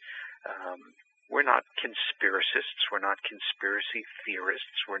this. We're not conspiracists. We're not conspiracy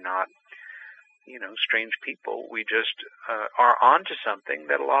theorists. We're not, strange people. We just are onto something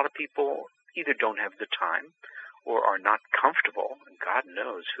that a lot of people either don't have the time or are not comfortable, and God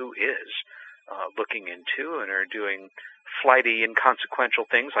knows who is, looking into, and are doing flighty, inconsequential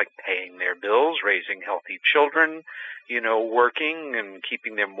things like paying their bills, raising healthy children, working and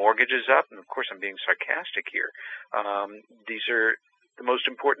keeping their mortgages up. And of course, I'm being sarcastic here. These are the most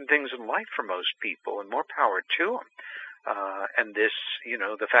important things in life for most people, and more power to them. And this,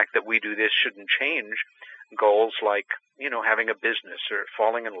 the fact that we do this shouldn't change goals like, having a business or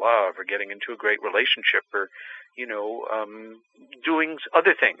falling in love or getting into a great relationship or, doing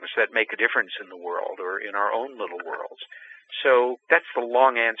other things that make a difference in the world or in our own little worlds. So that's the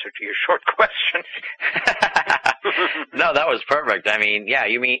long answer to your short question. No, that was perfect. I mean, yeah,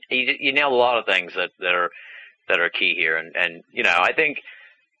 you nailed a lot of things that are key here. And I think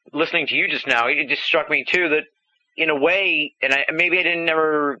listening to you just now, it just struck me too that in a way, and maybe I didn't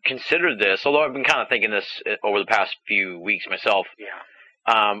never consider this, although I've been kind of thinking this over the past few weeks myself.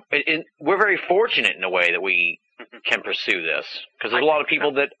 Yeah. We're very fortunate in a way that we can pursue this, because there's a lot of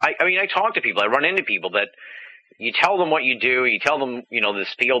people that I talk to people, I run into people that you tell them what you do, you tell them,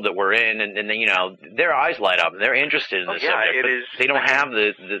 this field that we're in, and then, their eyes light up and they're interested in this subject, but they don't have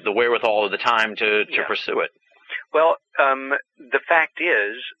the wherewithal or the time to pursue it. Well, the fact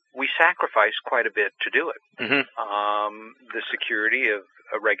is, we sacrifice quite a bit to do it. Mm-hmm. The security of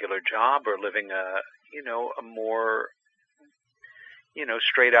a regular job or living a more,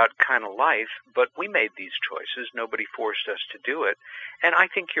 straight out kind of life, but we made these choices. Nobody forced us to do it. And I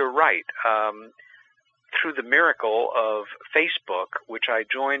think you're right. Through the miracle of Facebook, which I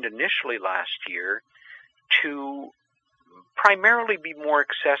joined initially last year to primarily be more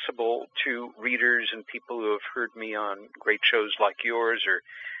accessible to readers and people who have heard me on great shows like yours or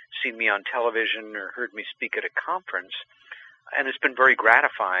seen me on television or heard me speak at a conference. And it's been very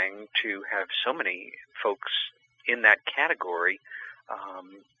gratifying to have so many folks in that category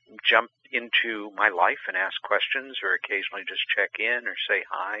jump into my life and ask questions or occasionally just check in or say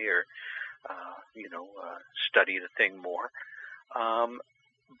hi or, study the thing more.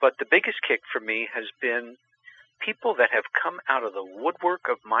 But the biggest kick for me has been people that have come out of the woodwork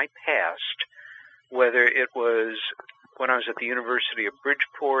of my past, whether it was when I was at the University of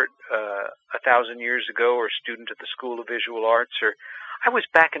Bridgeport 1,000 years ago or student at the School of Visual Arts, or I was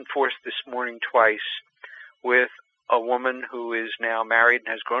back and forth this morning twice with a woman who is now married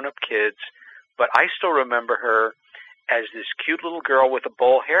and has grown-up kids, but I still remember her as this cute little girl with a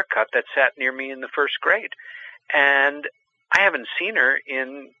bowl haircut that sat near me in the first grade. And I haven't seen her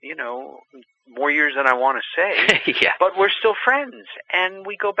in, more years than I want to say, Yeah. But we're still friends, and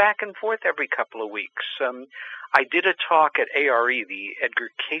we go back and forth every couple of weeks. I did a talk at ARE, the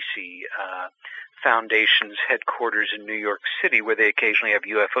Edgar Cayce Foundation's headquarters in New York City, where they occasionally have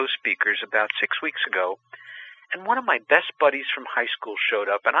UFO speakers, about 6 weeks ago. And one of my best buddies from high school showed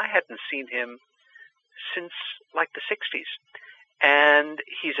up, and I hadn't seen him since like the 60s. And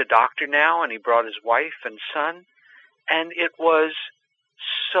he's a doctor now, and he brought his wife and son, and it was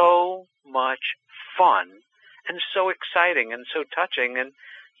so much fun and so exciting and so touching. And,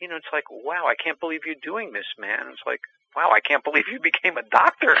 it's like, wow, I can't believe you're doing this, man. It's like, wow, I can't believe you became a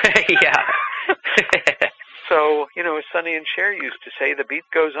doctor. Yeah. So, as Sonny and Cher used to say, the beat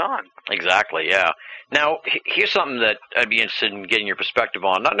goes on. Exactly, yeah. Now, here's something that I'd be interested in getting your perspective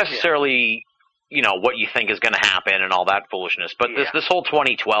on. Not necessarily, what you think is going to happen and all that foolishness, but this whole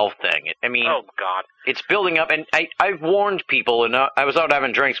 2012 thing. I mean, oh, God. It's building up, and I've warned people, and I was out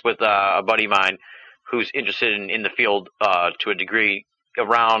having drinks with a buddy of mine who's interested in the field to a degree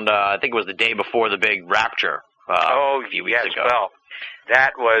around, I think it was the day before the big rapture a few weeks ago. Well,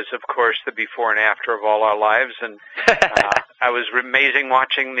 that was, of course, the before and after of all our lives, and I was amazing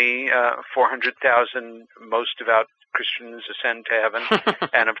watching the 400,000 most devout Christians ascend to heaven,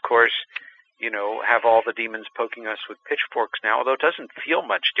 and of course, have all the demons poking us with pitchforks now, although it doesn't feel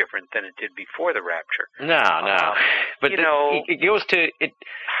much different than it did before the rapture. No. But it goes to it.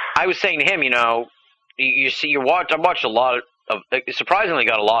 I was saying to him, I watched a lot of, it surprisingly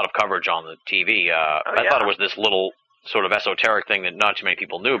got a lot of coverage on the TV. I thought it was this little sort of esoteric thing that not too many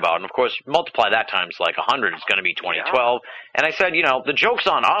people knew about. And of course, multiply that times like 100, it's going to be 2012. And I said, the joke's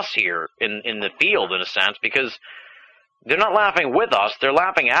on us here in the field, in a sense, because they're not laughing with us, they're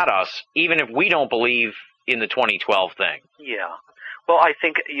laughing at us, even if we don't believe in the 2012 thing. Yeah. Well, I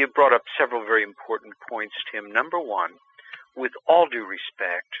think you brought up several very important points, Tim. Number one, with all due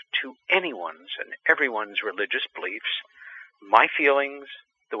respect to anyone's and everyone's religious beliefs, my feelings,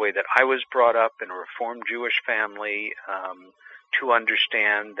 the way that I was brought up in a Reformed Jewish family, to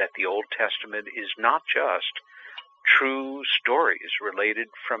understand that the Old Testament is not just true stories related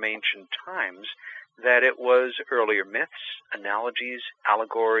from ancient times, that it was earlier myths, analogies,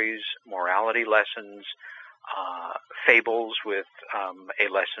 allegories, morality lessons, fables with a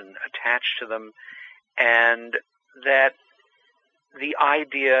lesson attached to them, and that the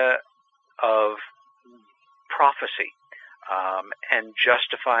idea of prophecy and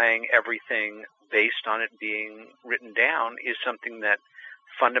justifying everything based on it being written down is something that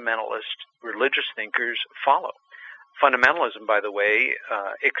fundamentalist religious thinkers follow. Fundamentalism, by the way,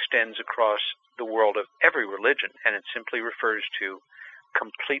 extends across the world of every religion, and it simply refers to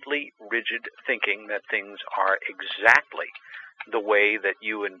completely rigid thinking that things are exactly the way that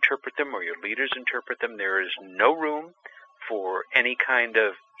you interpret them or your leaders interpret them. There is no room for any kind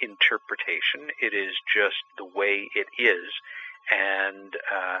of interpretation. It is just the way it is. And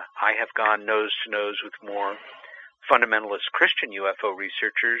I have gone nose to nose with more fundamentalist Christian UFO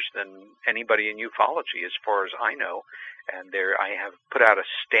researchers than anybody in ufology, as far as I know. And I have put out a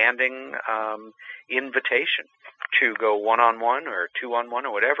standing invitation to go one-on-one or two-on-one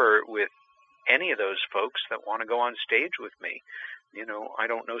or whatever with any of those folks that want to go on stage with me. I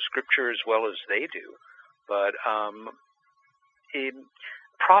don't know Scripture as well as they do, but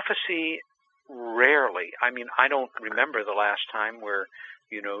prophecy rarely. I don't remember the last time where,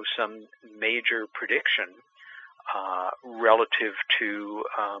 some major prediction relative to,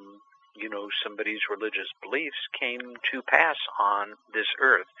 somebody's religious beliefs came to pass on this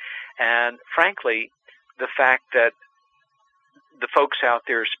earth. And frankly, the fact that the folks out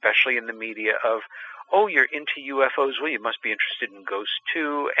there, especially in the media, oh, you're into UFOs, well, you must be interested in ghosts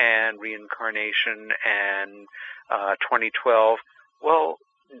too, and reincarnation, and 2012. Well,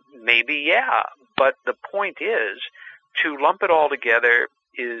 maybe, yeah, but the point is, to lump it all together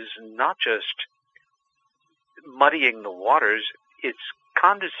is not just muddying the waters, it's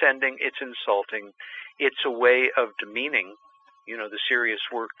condescending, it's insulting, it's a way of demeaning, the serious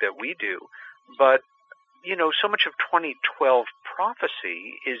work that we do. But, so much of 2012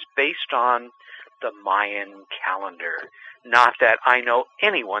 prophecy is based on the Mayan calendar. Not that I know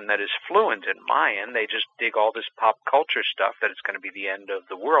anyone that is fluent in Mayan. They just dig all this pop culture stuff that it's going to be the end of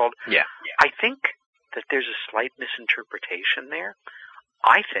the world. Yeah. I think that there's a slight misinterpretation there.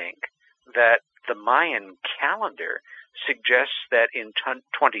 I think that the Mayan calendar suggests that in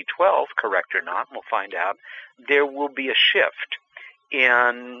 2012, correct or not, we'll find out, there will be a shift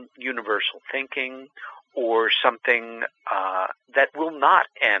in universal thinking or something that will not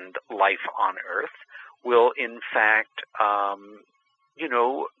end life on Earth, will in fact,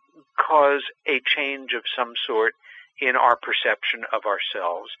 cause a change of some sort in our perception of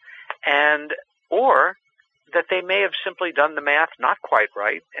ourselves, or that they may have simply done the math not quite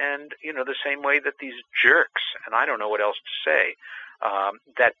right, and, the same way that these jerks, and I don't know what else to say,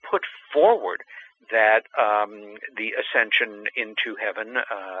 that put forward that the ascension into heaven,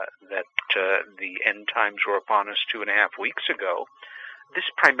 that the end times were upon us 2.5 weeks ago, this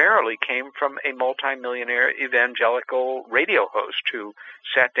primarily came from a multimillionaire evangelical radio host who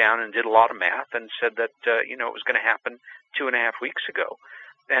sat down and did a lot of math and said that, it was going to happen 2.5 weeks ago.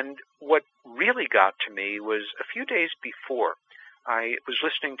 And what really got to me was a few days before, I was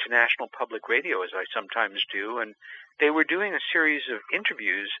listening to National Public Radio, as I sometimes do, and they were doing a series of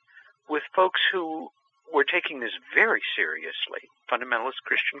interviews with folks who were taking this very seriously, fundamentalist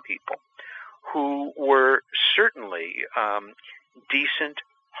Christian people, who were certainly decent,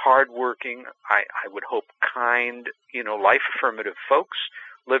 hardworking, I would hope kind, life-affirmative folks,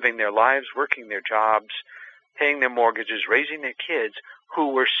 living their lives, working their jobs, paying their mortgages, raising their kids, who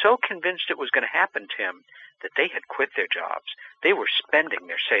were so convinced it was going to happen, Tim, that they had quit their jobs. They were spending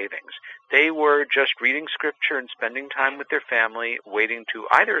their savings. They were just reading Scripture and spending time with their family, waiting to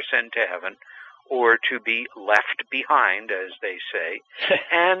either ascend to heaven or to be left behind, as they say.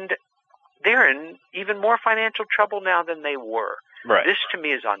 And they're in even more financial trouble now than they were. Right. This, to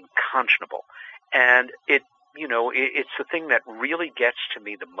me, is unconscionable. And it's the thing that really gets to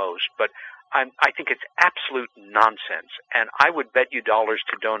me the most. But I think it's absolute nonsense. And I would bet you dollars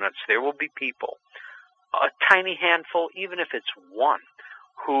to donuts there will be people, a tiny handful, even if it's one,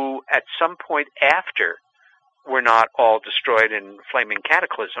 who at some point after we're not all destroyed in flaming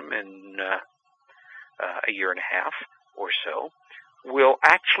cataclysm in a year and a half or so, will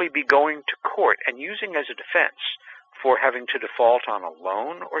actually be going to court and using as a defense for having to default on a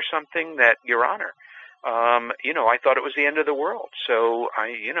loan or something that, Your Honor, I thought it was the end of the world. So I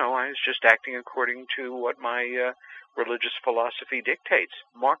was just acting according to what my religious philosophy dictates.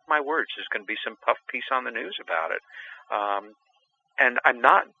 Mark my words, there's going to be some puff piece on the news about it. And I'm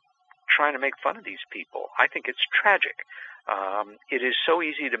not trying to make fun of these people. I think it's tragic. It is so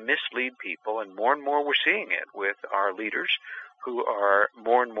easy to mislead people, and more we're seeing it with our leaders who are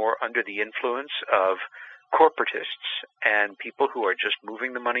more and more under the influence of corporatists and people who are just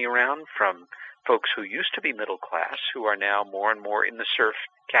moving the money around, from folks who used to be middle class, who are now more and more in the serf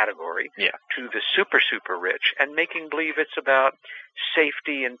category, to the super rich, and making believe it's about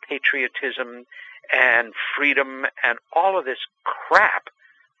safety and patriotism and freedom and all of this crap.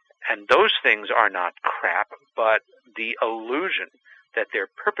 And those things are not crap, but the illusion that they're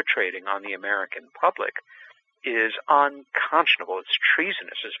perpetrating on the American public is unconscionable. It's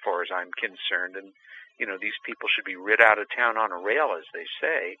treasonous as far as I'm concerned. And, these people should be rid out of town on a rail, as they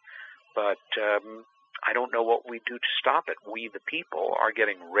say. But I don't know what we do to stop it. We, the people, are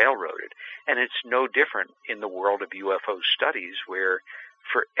getting railroaded. And it's no different in the world of UFO studies, where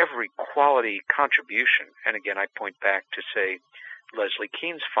for every quality contribution, and again I point back to, say, Leslie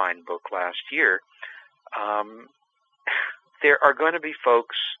Kean's fine book last year, there are going to be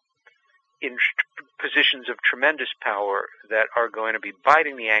folks in positions of tremendous power that are going to be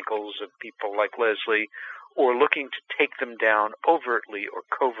biting the ankles of people like Leslie, or looking to take them down overtly or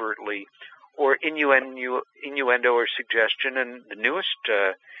covertly, or innuendo or suggestion. And the newest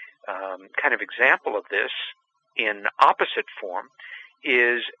kind of example of this in opposite form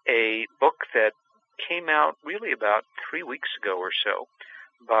is a book that came out really about 3 weeks ago or so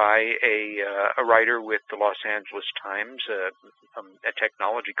by a writer with the Los Angeles Times, a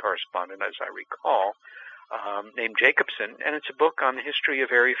technology correspondent, as I recall, named Jacobson, and it's a book on the history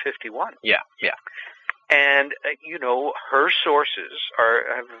of Area 51. Yeah. And, her sources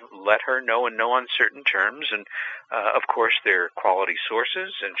have let her know in no uncertain terms, and, of course, they're quality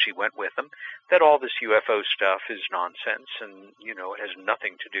sources, and she went with them, that all this UFO stuff is nonsense, and, it has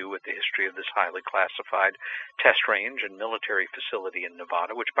nothing to do with the history of this highly classified test range and military facility in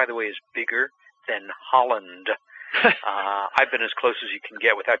Nevada, which, by the way, is bigger than Holland. I've been as close as you can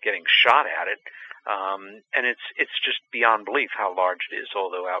get without getting shot at it. And it's just beyond belief how large it is,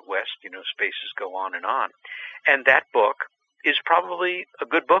 although out west, spaces go on. And that book is probably a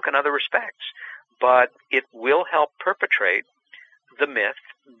good book in other respects, but it will help perpetrate the myth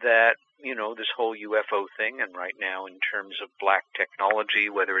that, this whole UFO thing, and right now in terms of black technology,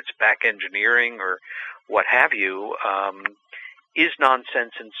 whether it's back engineering or what have you, is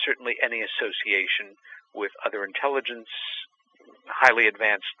nonsense, and certainly any association with other intelligence, highly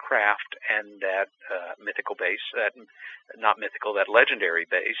advanced craft, and that mythical base, that legendary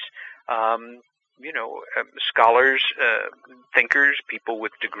base, scholars, thinkers, people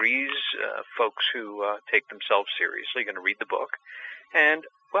with degrees, folks who take themselves seriously, going to read the book. And,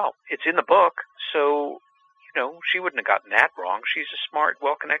 well, it's in the book, so, she wouldn't have gotten that wrong. She's a smart,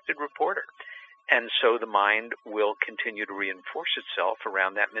 well-connected reporter. And so the mind will continue to reinforce itself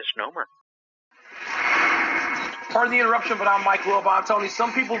around that misnomer. Pardon the interruption, but I'm Mike Robantoni.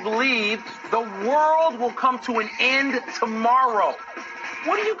 Some people believe the world will come to an end tomorrow.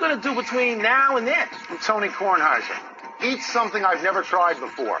 What are you going to do between now and then? I'm Tony Kornheiser. Eat something I've never tried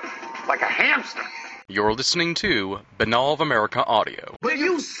before, like a hamster. You're listening to Banal of America Audio. Have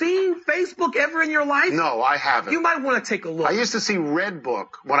you seen Facebook ever in your life? No, I haven't. You might want to take a look. I used to see Redbook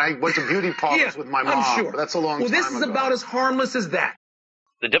when I went to beauty parlors with my mom. I'm sure. That's a long time ago. Well, this is about as harmless as that.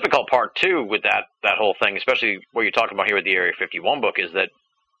 The difficult part, too, with that whole thing, especially what you're talking about here with the Area 51 book, is that,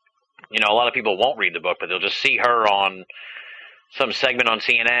 a lot of people won't read the book, but they'll just see her on some segment on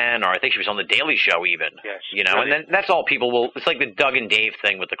CNN, or I think she was on The Daily Show even. Yes. And then that's all people will, it's like the Doug and Dave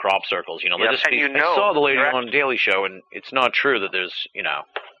thing with the crop circles, they'll just be, I saw the lady on The Daily Show, and it's not true that there's,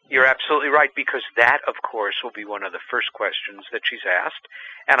 You're absolutely right, because that, of course, will be one of the first questions that she's asked,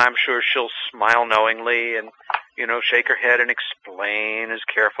 and I'm sure she'll smile knowingly and, shake her head and explain as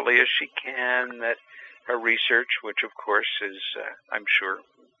carefully as she can that her research, which, of course, is, I'm sure,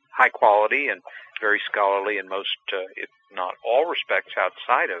 high quality and very scholarly in most, if not all respects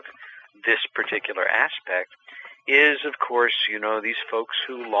outside of this particular aspect, is, of course, these folks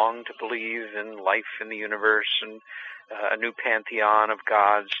who long to believe in life in the universe and a new pantheon of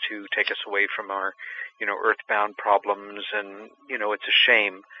gods to take us away from our, earthbound problems. And, it's a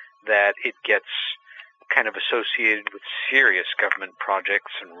shame that it gets kind of associated with serious government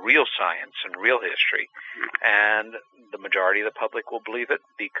projects and real science and real history. And the majority of the public will believe it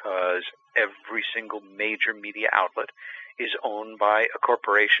because every single major media outlet is owned by a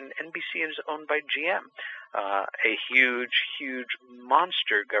corporation. NBC is owned by GM, a huge, huge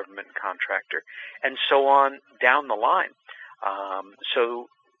monster government contractor, and so on down the line. So,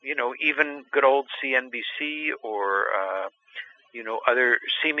 even good old CNBC or, other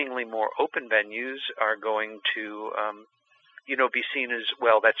seemingly more open venues are going to, be seen as,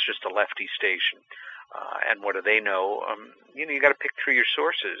 well, that's just a lefty station. And what do they know? You got to pick through your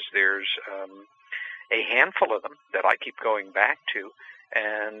sources. There's a handful of them that I keep going back to,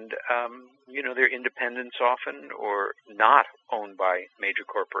 and they're independents often or not owned by major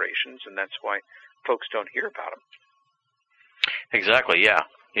corporations, and that's why folks don't hear about them. Exactly. Yeah.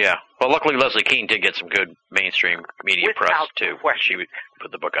 Well, luckily Leslie Kean did get some good mainstream media press too. Question. She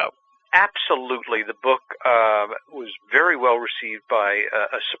put the book out. Absolutely. The book was very well received by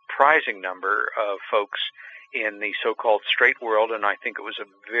a surprising number of folks in the so-called straight world, and I think it was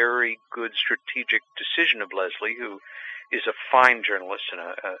a very good strategic decision of Leslie, who is a fine journalist and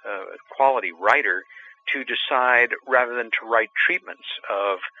a quality writer, to decide, rather than to write treatments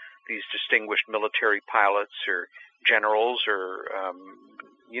of these distinguished military pilots or generals or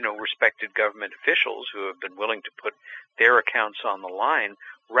respected government officials who have been willing to put their accounts on the line,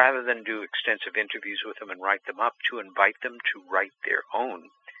 rather than do extensive interviews with them and write them up, to invite them to write their own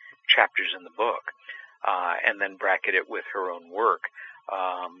chapters in the book, and then bracket it with her own work.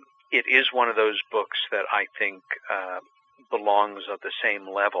 It is one of those books that I think belongs at the same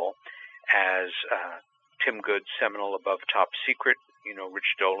level as Tim Good's seminal Above Top Secret,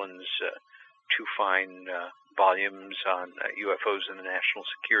 Rich Dolan's two fine volumes on UFOs in the national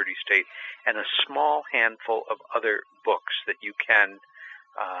security state, and a small handful of other books that you can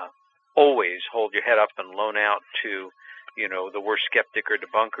always hold your head up and loan out to, the worst skeptic or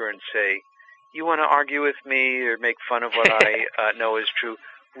debunker and say, you want to argue with me or make fun of what I know is true?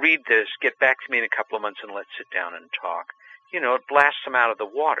 Read this, get back to me in a couple of months, and let's sit down and talk. It blasts them out of the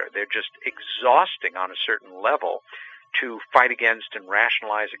water. They're just exhausting on a certain level to fight against and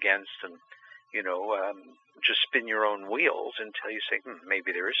rationalize against and, just spin your own wheels until you say,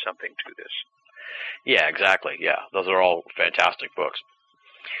 maybe there is something to this. Yeah, exactly. Yeah, those are all fantastic books.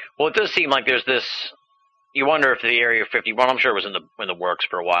 Well, it does seem like there's this. You wonder if the Area 51. I'm sure it was in the works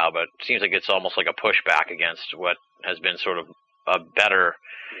for a while, but it seems like it's almost like a pushback against what has been sort of a better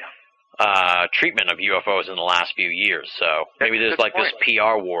treatment of UFOs in the last few years. So maybe there's like this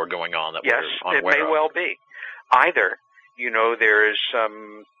PR war going on that we're unaware of. Yes, it may well be. Either, there is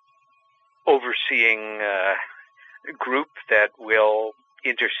some overseeing group that will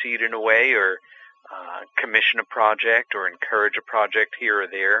intercede in a way or commission a project or encourage a project here or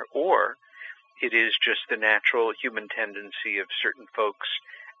there, or it is just the natural human tendency of certain folks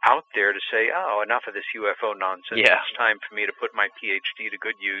out there to say, enough of this UFO nonsense. Yeah. It's time for me to put my PhD to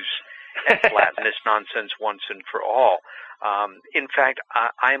good use and flatten this nonsense once and for all. In fact,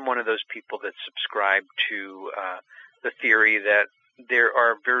 I'm one of those people that subscribe to the theory that there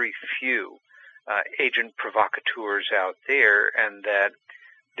are very few agent provocateurs out there, and that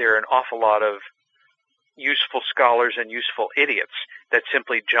there are an awful lot of useful scholars and useful idiots that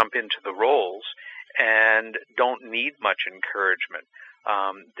simply jump into the roles and don't need much encouragement.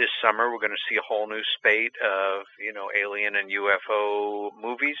 This summer, we're going to see a whole new spate of, alien and UFO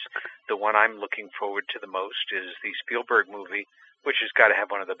movies. The one I'm looking forward to the most is the Spielberg movie, which has got to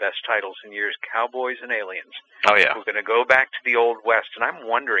have one of the best titles in years, Cowboys and Aliens. Oh, yeah. We're going to go back to the Old West, and I'm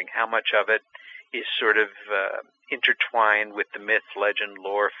wondering how much of it is sort of intertwined with the myth, legend,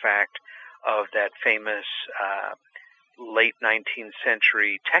 lore, fact of that famous late 19th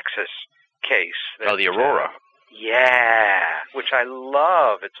century Texas case. The Aurora. Which I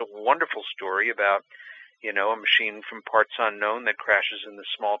love. It's a wonderful story about, a machine from parts unknown that crashes in this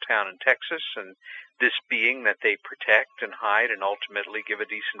small town in Texas, and this being that they protect and hide and ultimately give a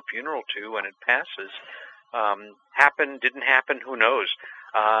decent funeral to when it passes. Happened, didn't happen, who knows?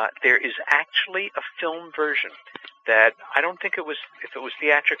 There is actually a film version that I don't think if it was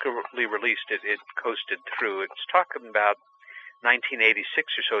theatrically released, it coasted through. It's talking about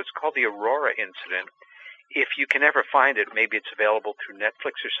 1986 or so. It's called The Aurora Incident. If you can ever find it, maybe it's available through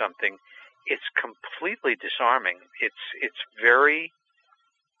Netflix or something. It's completely disarming. It's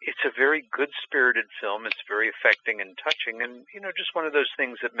a very good-spirited film. It's very affecting and touching, and just one of those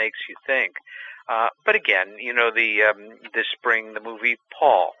things that makes you think. But again, this spring the movie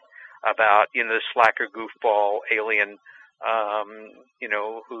Paul, about the slacker goofball alien,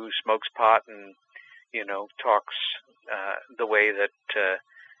 who smokes pot and talks the way that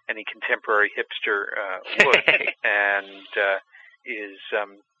any contemporary hipster would, and is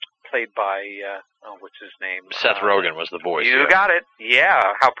played by, what's his name? Seth Rogen was the voice. You got it.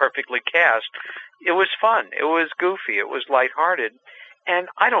 Yeah, how perfectly cast. It was fun. It was goofy. It was lighthearted. And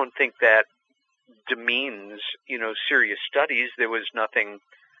I don't think that demeans, serious studies. There was nothing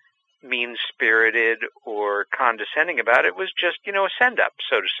mean-spirited or condescending about it. It was just, a send-up,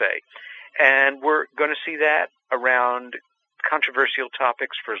 so to say. And we're going to see that around controversial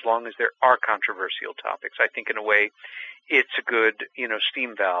topics for as long as there are controversial topics. I think in a way it's a good,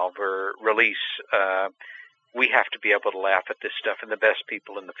 steam valve or release. We have to be able to laugh at this stuff, and the best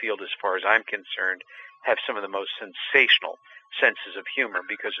people in the field, as far as I'm concerned, have some of the most sensational senses of humor,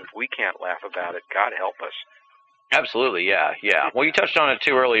 because if we can't laugh about it, God help us. Absolutely, yeah. Well, you touched on it,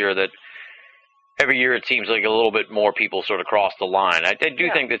 too, earlier, that every year it seems like a little bit more people sort of cross the line. I do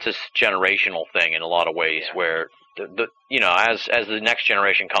think it's a generational thing in a lot of ways, where, as the next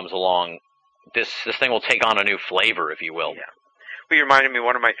generation comes along, this thing will take on a new flavor, if you will. Yeah. Well, you reminded me of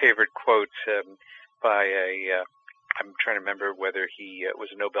one of my favorite quotes by I'm trying to remember whether he was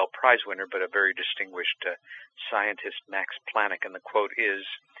a Nobel Prize winner, but a very distinguished scientist, Max Planck, and the quote is,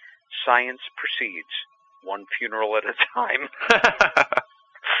 "Science proceeds, one funeral at a time."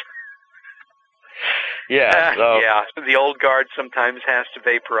 Yeah. The old guard sometimes has to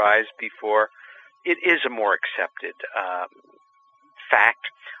vaporize before. It is a more accepted fact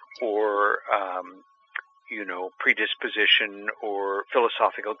or predisposition or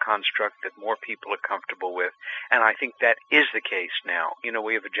philosophical construct that more people are comfortable with. And I think that is the case now.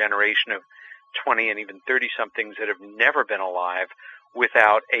 We have a generation of 20 and even 30-somethings that have never been alive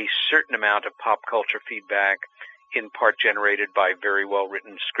without a certain amount of pop culture feedback, in part generated by very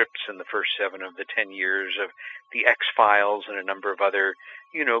well-written scripts in the first 7 of the 10 years of The X-Files and a number of other,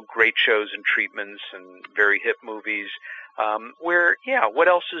 great shows and treatments and very hip movies, where, what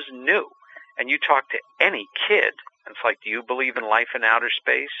else is new? And you talk to any kid, and it's like, do you believe in life in outer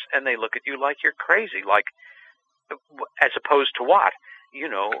space? And they look at you like you're crazy, like, as opposed to what?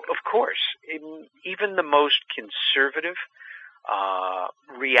 Of course, even the most conservative,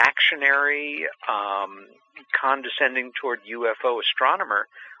 reactionary, condescending toward UFO astronomer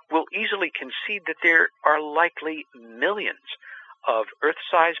will easily concede that there are likely millions of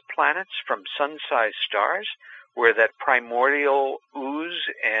Earth-sized planets from sun-sized stars, where that primordial ooze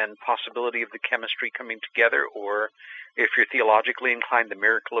and possibility of the chemistry coming together, or if you're theologically inclined, the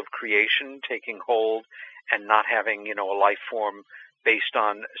miracle of creation taking hold and not having, a life form based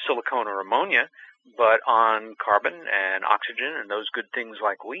on silicone or ammonia, but on carbon and oxygen and those good things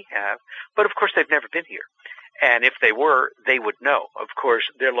like we have. But of course, they've never been here. And if they were, they would know. Of course,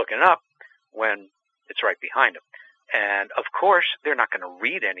 they're looking up when it's right behind them. And of course, they're not going to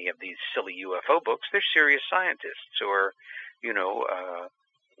read any of these silly UFO books. They're serious scientists or,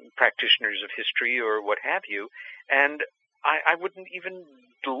 practitioners of history or what have you. And I wouldn't even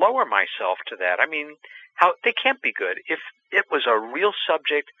lower myself to that. I mean, they can't be good. If it was a real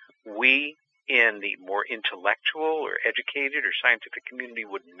subject, we in the more intellectual or educated or scientific community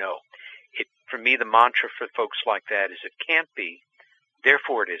would know. For me, the mantra for folks like that is it can't be,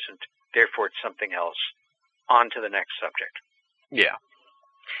 therefore it isn't, therefore it's something else. On to the next subject. Yeah.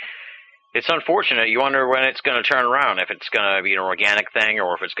 It's unfortunate. You wonder when it's going to turn around, if it's going to be an organic thing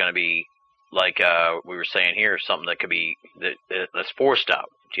or if it's going to be, like we were saying here, something that could be that's forced out.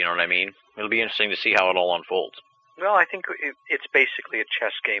 Do you know what I mean? It'll be interesting to see how it all unfolds. Well, I think it's basically a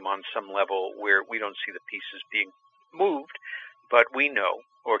chess game on some level where we don't see the pieces being moved, but we know,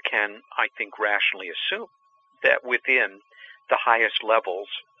 or can, I think, rationally assume that within the highest levels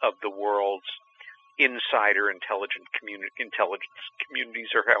of the world's insider intelligence communities,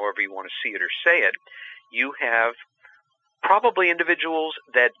 or however you want to see it or say it, you have probably individuals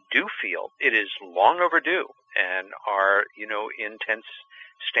that do feel it is long overdue and are, in tense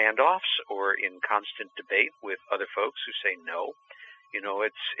standoffs or in constant debate with other folks who say no.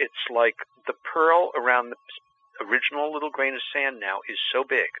 It's like the pearl around the original little grain of sand now is so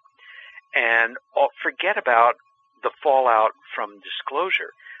big. And forget about the fallout from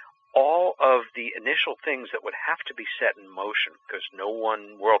disclosure. All of the initial things that would have to be set in motion, because no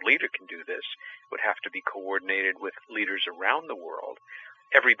one world leader can do this, would have to be coordinated with leaders around the world.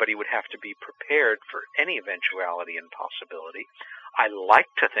 Everybody would have to be prepared for any eventuality and possibility. I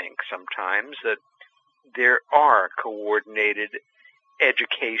like to think sometimes that there are coordinated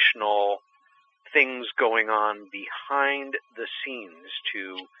educational things going on behind the scenes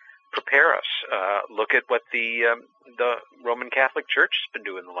to prepare us. Look at what the Roman Catholic Church has been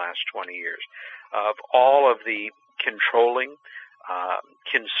doing the last 20 years. Of all of the controlling,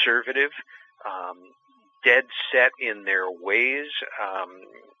 conservative, dead set in their ways,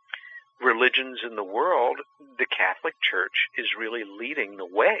 religions in the world, the Catholic Church is really leading the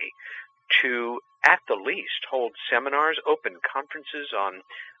way to, at the least, hold seminars, open conferences on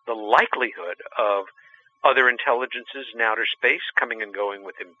the likelihood of other intelligences in outer space coming and going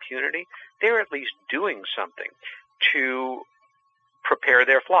with impunity. They're at least doing something to prepare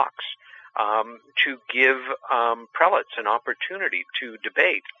their flocks, to give prelates an opportunity to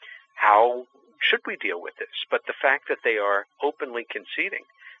debate how should we deal with this. But the fact that they are openly conceding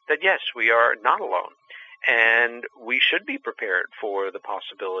that, yes, we are not alone, and we should be prepared for the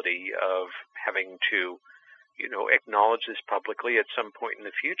possibility of having to, acknowledge this publicly at some point in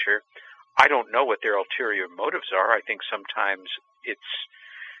the future. I don't know what their ulterior motives are. I think sometimes it's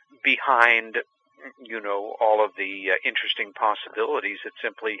behind, all of the interesting possibilities that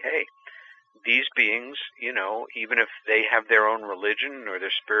simply, hey, these beings, even if they have their own religion or they're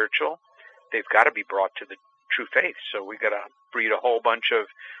spiritual, they've got to be brought to the true faith. So we got to breed a whole bunch of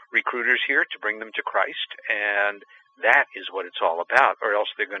recruiters here to bring them to Christ, and that is what it's all about, or else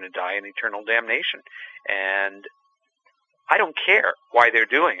they're going to die in eternal damnation. And I don't care why they're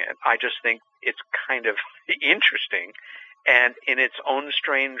doing it. I just think it's kind of interesting and in its own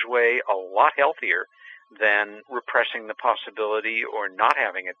strange way a lot healthier than repressing the possibility or not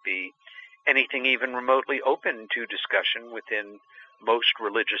having it be anything even remotely open to discussion within most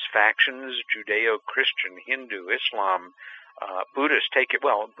religious factions, Judeo-Christian, Hindu, Islam, Buddhists take it.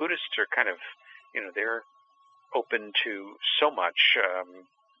 Well, Buddhists are kind of, they're open to so much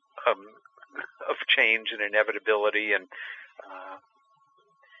of change and inevitability and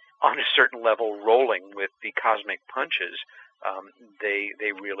on a certain level rolling with the cosmic punches.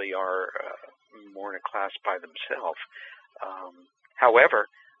 They really are more in a class by themselves. However,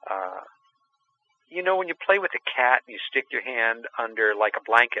 when you play with a cat and you stick your hand under like a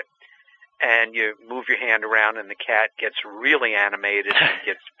blanket and you move your hand around and the cat gets really animated and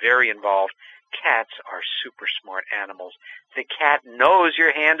gets very involved, cats are super smart animals. The cat knows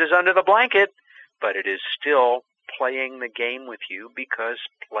your hand is under the blanket, but it is still playing the game with you because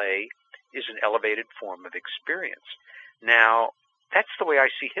play is an elevated form of experience. Now, that's the way I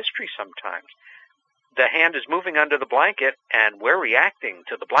see history sometimes. The hand is moving under the blanket, and we're reacting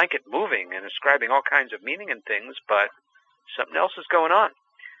to the blanket moving and ascribing all kinds of meaning and things, but something else is going on.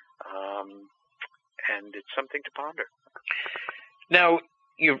 And it's something to ponder. Now,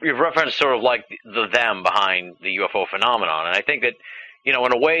 you've referenced sort of like the them behind the UFO phenomenon, and I think that, in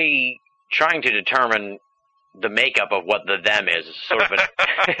a way, trying to determine the makeup of what the them is sort of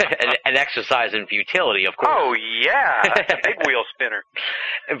an exercise in futility, of course. Oh yeah, that's a big wheel spinner.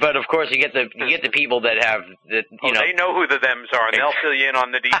 But of course, you get the people that have that. They know who the thems are, and they'll fill you in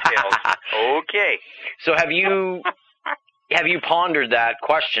on the details. Okay. So have you pondered that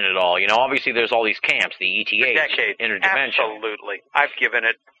question at all? Obviously there's all these camps, the ETH, decades, interdimension. Absolutely, I've given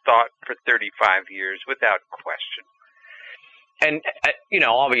it thought for 35 years without question. And,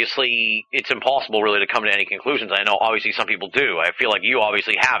 obviously, it's impossible really to come to any conclusions. I know, obviously, some people do. I feel like you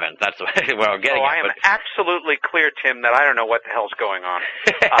obviously haven't. That's what I'm getting at. I am absolutely clear, Tim, that I don't know what the hell's going on.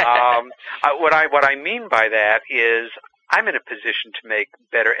 What I mean by that is I'm in a position to make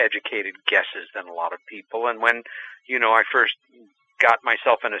better educated guesses than a lot of people. And when, I first got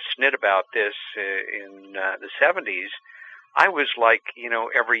myself in a snit about this in the 70s, I was like,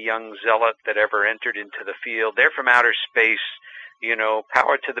 every young zealot that ever entered into the field. They're from outer space,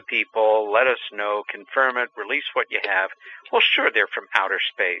 power to the people, let us know, confirm it, release what you have. Well, sure, they're from outer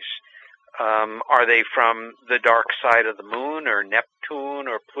space. Are they from the dark side of the moon or Neptune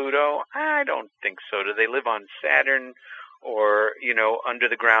or Pluto? I don't think so. Do they live on Saturn or, under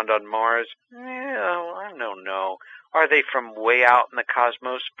the ground on Mars? I don't know. Are they from way out in the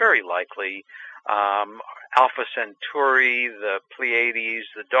cosmos? Very likely. Alpha Centauri, the Pleiades,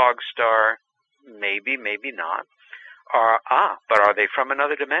 the Dog Star, maybe, maybe not. But are they from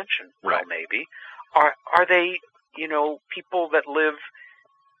another dimension? Right. Well, maybe. Are they, people that live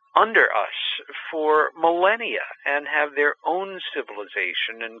under us for millennia and have their own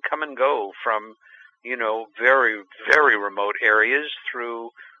civilization and come and go from, very, very remote areas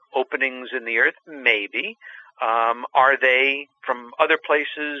through openings in the earth? Maybe. Are they from other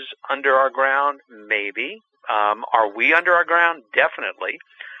places under our ground? Maybe. Are we under our ground? Definitely.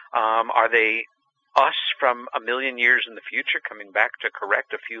 Are they us from a million years in the future coming back to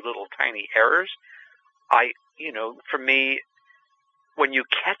correct a few little tiny errors? For me, when you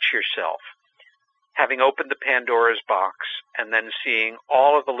catch yourself having opened the Pandora's box and then seeing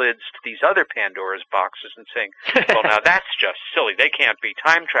all of the lids to these other Pandora's boxes and saying, well, now that's just silly. They can't be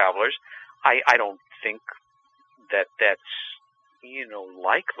time travelers. I don't think that's,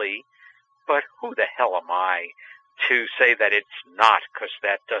 likely, but who the hell am I to say that it's not, because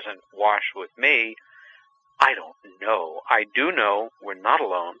that doesn't wash with me, I don't know. I do know we're not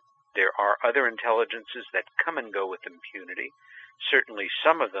alone. There are other intelligences that come and go with impunity. Certainly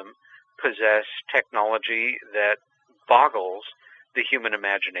some of them possess technology that boggles the human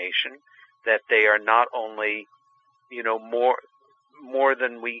imagination, that they are not only, more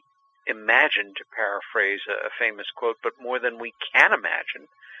than we imagine, to paraphrase a famous quote, but more than we can imagine.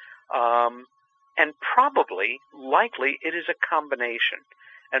 And probably, likely, it is a combination.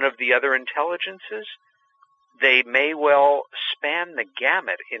 And of the other intelligences, they may well span the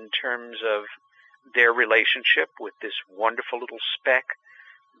gamut in terms of their relationship with this wonderful little speck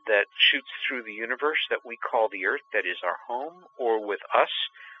that shoots through the universe that we call the Earth, that is our home, or with us.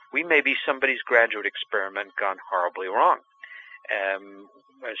 We may be somebody's graduate experiment gone horribly wrong.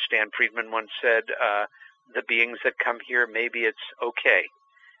 As Stan Friedman once said, the beings that come here, maybe it's okay.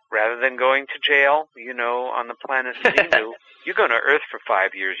 Rather than going to jail, on the planet Xenu, you're going to Earth for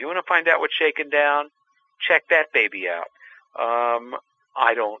 5 years. You want to find out what's shaking down? Check that baby out.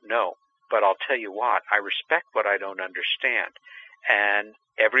 I don't know, but I'll tell you what, I respect what I don't understand. And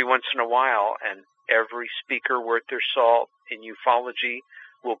every once in a while, and every speaker worth their salt in ufology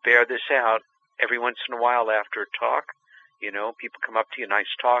will bear this out, every once in a while after a talk, people come up to you, nice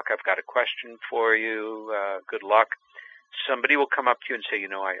talk, I've got a question for you, good luck. Somebody will come up to you and say,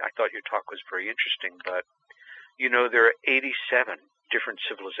 I thought your talk was very interesting, but, there are 87 different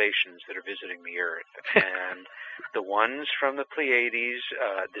civilizations that are visiting the Earth. And the ones from the Pleiades,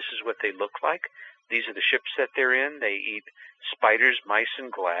 this is what they look like. These are the ships that they're in. They eat spiders, mice,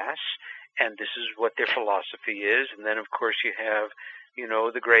 and glass. And this is what their philosophy is. And then, of course, you have,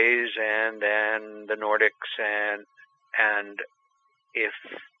 the Greys and then the Nordics. And if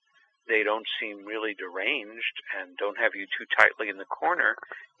they don't seem really deranged and don't have you too tightly in the corner,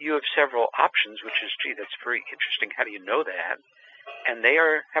 you have several options, which is, gee, that's very interesting. How do you know that? And they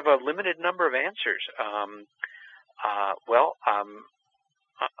have a limited number of answers.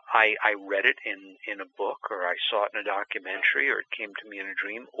 I read it in a book, or I saw it in a documentary, or it came to me in a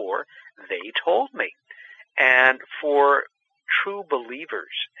dream, or they told me. And for true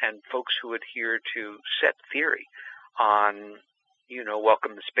believers and folks who adhere to set theory on,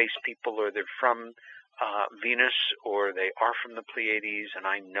 welcome the space people, or they're from Venus, or they are from the Pleiades, and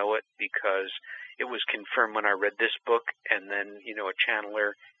I know it because it was confirmed when I read this book, and then, a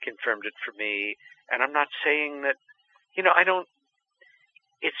channeler confirmed it for me. And I'm not saying that,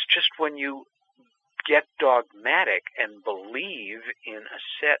 it's just when you get dogmatic and believe in a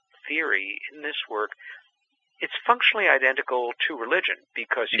set theory in this work, it's functionally identical to religion,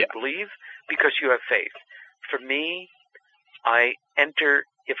 because you believe, because you have faith. For me, I enter,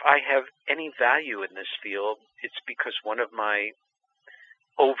 if I have any value in this field, it's because one of my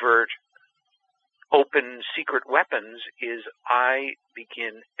overt, open, secret weapons is I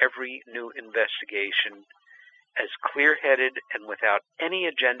begin every new investigation as clear-headed and without any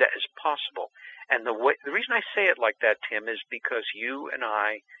agenda as possible. And the reason I say it like that, Tim, is because you and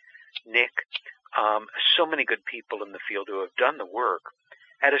I, Nick, so many good people in the field who have done the work,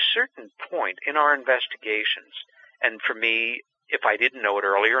 at a certain point in our investigations, and for me, if I didn't know it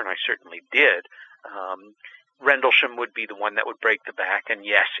earlier, and I certainly did, Rendlesham would be the one that would break the back, and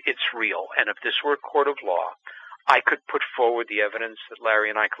yes, it's real. And if this were a court of law, I could put forward the evidence that Larry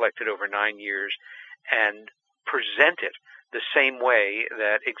and I collected over 9 years and present it the same way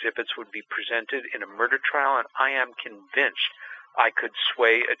that exhibits would be presented in a murder trial, and I am convinced I could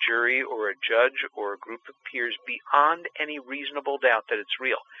sway a jury or a judge or a group of peers beyond any reasonable doubt that it's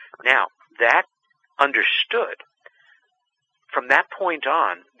real. Now, that understood, from that point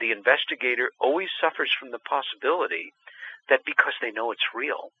on, the investigator always suffers from the possibility that because they know it's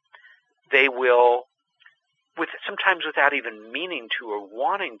real, they will, sometimes without even meaning to or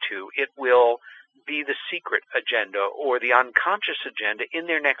wanting to, it will be the secret agenda or the unconscious agenda in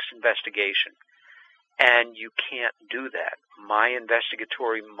their next investigation. And you can't do that. My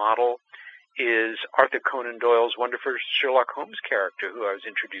investigatory model is Arthur Conan Doyle's wonderful Sherlock Holmes character, who I was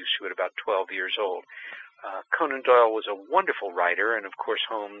introduced to at about 12 years old. Conan Doyle was a wonderful writer, and of course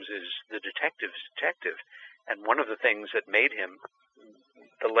Holmes is the detective's detective. And one of the things that made him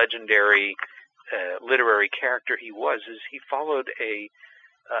the legendary literary character he was is he followed a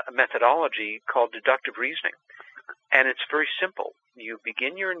methodology called deductive reasoning. And it's very simple. You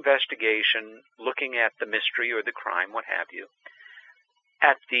begin your investigation looking at the mystery or the crime, what have you,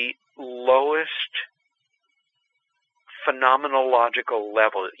 at the lowest phenomenological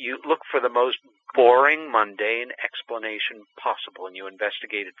level. You look for the most boring, mundane explanation possible, and you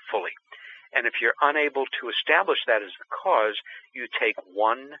investigate it fully. And if you're unable to establish that as the cause, you take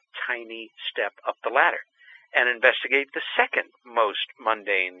one tiny step up the ladder. and investigate the second most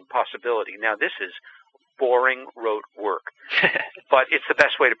mundane possibility. Now, this is boring, rote work, but it's the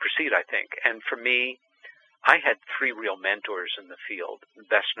best way to proceed, I think. And for me, I had three real mentors in the field.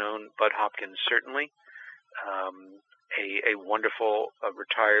 Best known, Bud Hopkins, certainly. A wonderful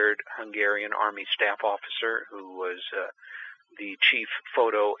retired Hungarian army staff officer who was the chief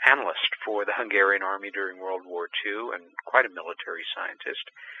photo analyst for the Hungarian army during World War II and quite a military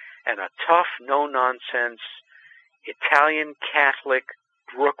scientist. And a tough, no-nonsense Italian Catholic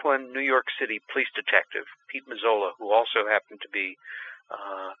Brooklyn, New York City police detective, Pete Mazzola, who also happened to be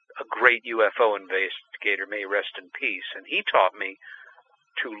a great UFO investigator, may rest in peace. And he taught me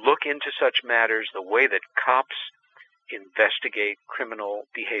to look into such matters the way that cops investigate criminal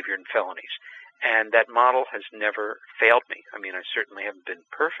behavior and felonies. And that model has never failed me. I mean, I certainly haven't been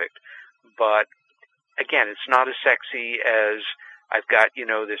perfect, but again, it's not as sexy as I've got,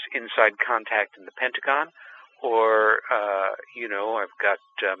 this inside contact in the Pentagon, or, I've got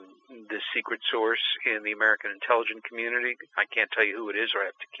this secret source in the American intelligence community. I can't tell you who it is or I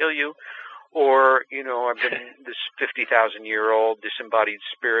have to kill you. Or, I've been this 50,000-year-old disembodied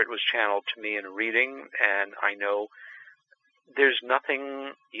spirit was channeled to me in a reading, and I know there's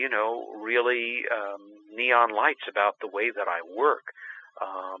nothing, really neon lights about the way that I work.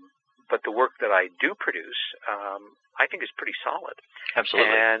 But the work that I do produce, I think is pretty solid.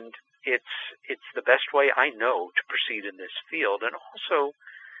 Absolutely. And it's the best way I know to proceed in this field, and also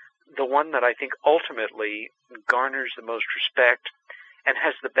the one that I think ultimately garners the most respect and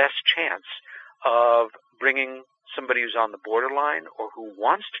has the best chance of bringing somebody who's on the borderline or who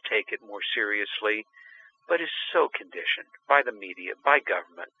wants to take it more seriously, but is so conditioned by the media, by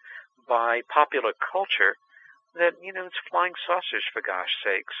government, by popular culture that, it's flying saucers for gosh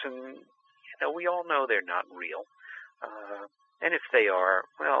sakes. And, we all know they're not real. And if they are,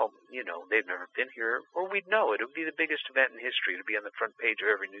 well, they've never been here, or we'd know it. It would be the biggest event in history to be on the front page of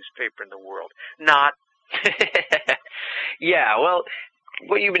every newspaper in the world. Not. Yeah, well,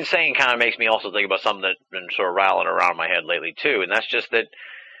 what you've been saying kind of makes me also think about something that's been sort of rattling around my head lately, too, and that's just that,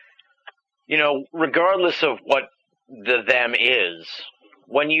 regardless of what the them is,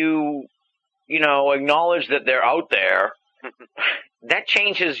 when you, acknowledge that they're out there, that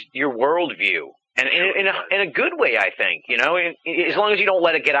changes your worldview. And in a good way, I think, as long as you don't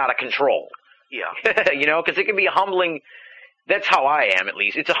let it get out of control. Yeah. Because it can be a humbling, that's how I am, at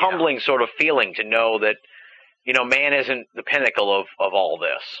least. It's a humbling sort of feeling to know that, man isn't the pinnacle of all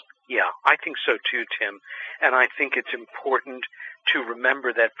this. Yeah, I think so too, Tim. And I think it's important to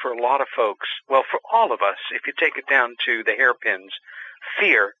remember that for a lot of folks, well, for all of us, if you take it down to the hairpins,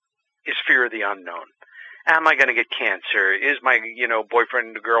 fear is fear of the unknown. Am I going to get cancer? Is my,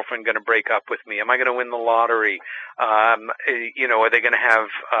 boyfriend or girlfriend going to break up with me? Am I going to win the lottery? Are they going to have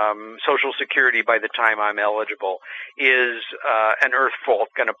Social Security by the time I'm eligible? Is an earth fault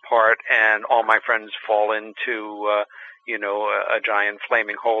going to part and all my friends fall into, a giant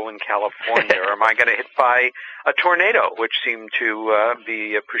flaming hole in California? Or am I going to hit by a tornado, which seem to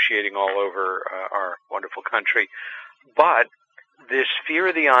be appreciating all over our wonderful country? But this fear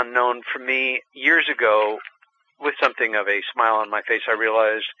of the unknown, for me, years ago, with something of a smile on my face, I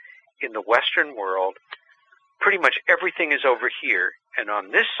realized in the Western world, pretty much everything is over here. And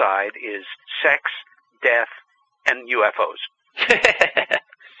on this side is sex, death, and UFOs.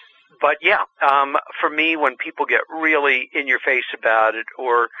 But yeah, for me, when people get really in your face about it,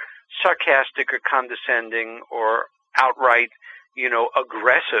 or sarcastic or condescending or outright,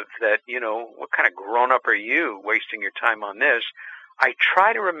 aggressive, that, what kind of grown-up are you wasting your time on this? I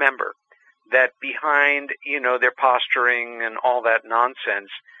try to remember that behind, their posturing and all that nonsense,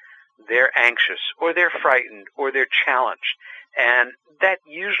 they're anxious, or they're frightened, or they're challenged. And that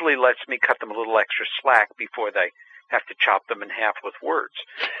usually lets me cut them a little extra slack before they have to chop them in half with words.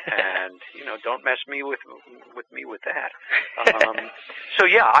 And, don't mess me with that. So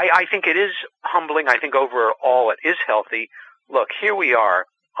yeah, I think it is humbling. I think overall it is healthy. Look, here we are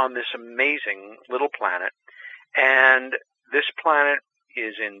on this amazing little planet, and this planet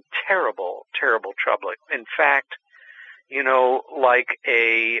is in terrible, terrible trouble. In fact, like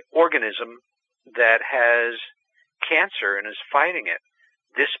a organism that has cancer and is fighting it,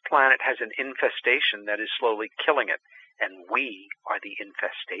 this planet has an infestation that is slowly killing it, and we are the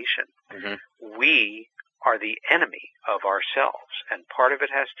infestation. Mm-hmm. We are the enemy of ourselves, and part of it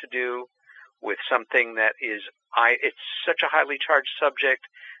has to do with something that is, it's such a highly charged subject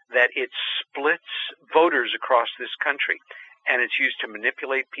that it splits voters across this country, and it's used to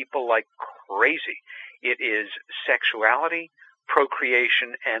manipulate people like crazy. It is sexuality,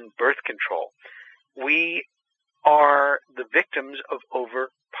 procreation, and birth control. We are the victims of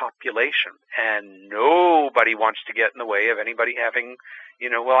overpopulation, and nobody wants to get in the way of anybody having,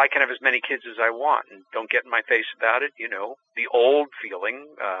 well, I can have as many kids as I want, and don't get in my face about it. The old feeling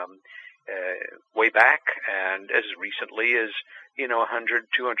way back, and as recently as 100,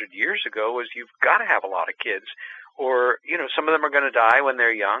 200 years ago, was you've got to have a lot of kids, or some of them are going to die when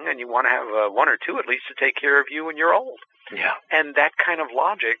they're young, and you want to have one or two at least to take care of you when you're old. Yeah. And that kind of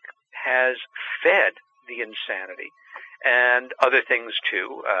logic has fed the insanity and other things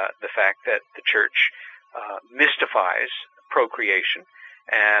too. The fact that the church mystifies procreation.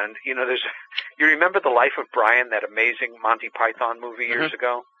 And, you remember The Life of Brian, that amazing Monty Python movie years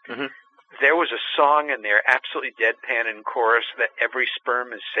ago? Mm-hmm. There was a song in there, absolutely deadpan in chorus, that every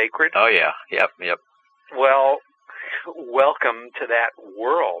sperm is sacred. Oh, yeah. Yep. Well, welcome to that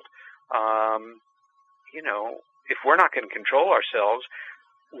world. If we're not going to control ourselves,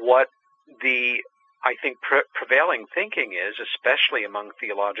 what I think prevailing thinking is, especially among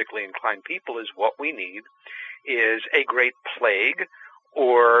theologically inclined people, is what we need is a great plague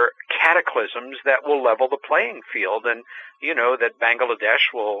or cataclysms that will level the playing field, and that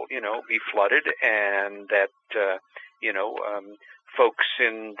Bangladesh will be flooded, and that folks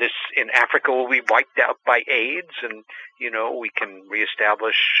in Africa will be wiped out by AIDS, and we can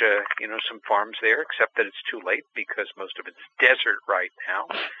reestablish some farms there, except that it's too late because most of it's desert right now,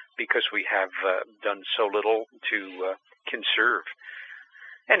 because we have done so little to conserve.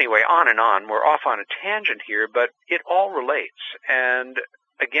 Anyway, on and on. We're off on a tangent here, but it all relates. And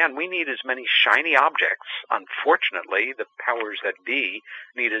again, we need as many shiny objects. Unfortunately, the powers that be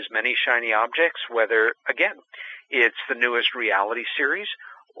need as many shiny objects, whether, again, it's the newest reality series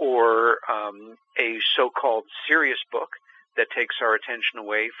or a so-called serious book that takes our attention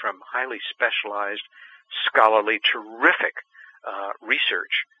away from highly specialized, scholarly, terrific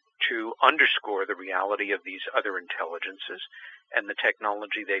research to underscore the reality of these other intelligences and the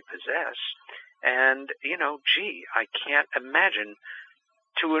technology they possess. And, I can't imagine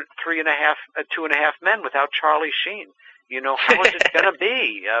two and a half men without Charlie Sheen. How is it going to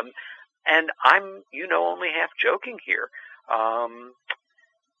be? And I'm, only half joking here.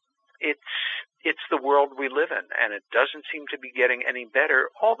 It's the world we live in, and it doesn't seem to be getting any better,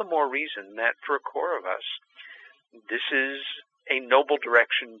 all the more reason that for a core of us, this is a noble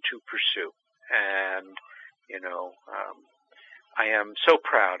direction to pursue. And, I am so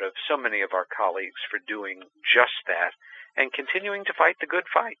proud of so many of our colleagues for doing just that and continuing to fight the good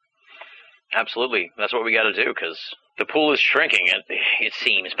fight. Absolutely. That's what we got to do, because the pool is shrinking, it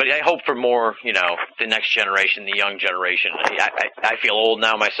seems. But I hope for more, the next generation, the young generation. I feel old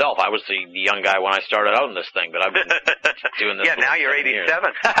now myself. I was the young guy when I started out in this thing, but I've been doing this. Yeah, now you're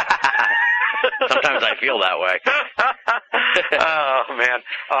 87. Sometimes I feel that way. Oh, man.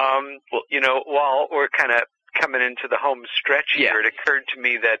 While we're kind of coming into the home stretch here, It occurred to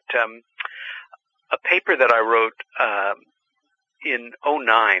me that a paper that I wrote in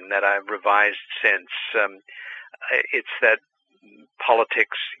 2009 that I've revised since, it's that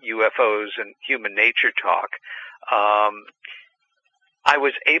politics, UFOs, and human nature talk. I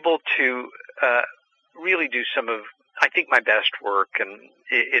was able to really do some of, I think, my best work, and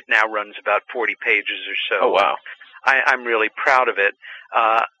it now runs about 40 pages or so. Oh, wow. I'm really proud of it.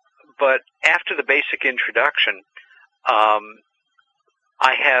 But after the basic introduction,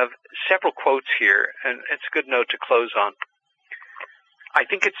 I have several quotes here, and it's a good note to close on. I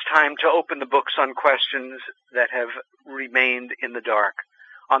think it's time to open the books on questions that have remained in the dark,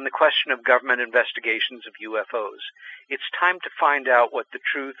 on the question of government investigations of UFOs. It's time to find out what the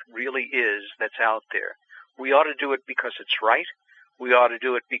truth really is that's out there. We ought to do it because it's right. We ought to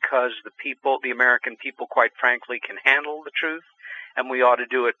do it because the American people, quite frankly, can handle the truth. And we ought to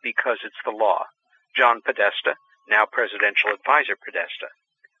do it because it's the law. John Podesta, now Presidential Advisor Podesta.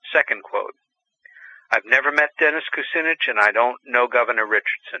 Second quote. I've never met Dennis Kucinich, and I don't know Governor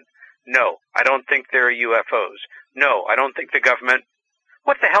Richardson. No, I don't think there are UFOs. No, I don't think the government...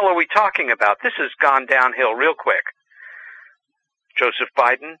 What the hell are we talking about? This has gone downhill real quick. Joseph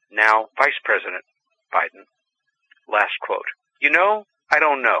Biden, now Vice President Biden. Last quote. I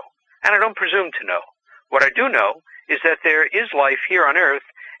don't know, and I don't presume to know. What I do know is that there is life here on Earth,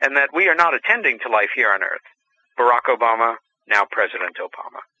 and that we are not attending to life here on Earth. Barack Obama, now President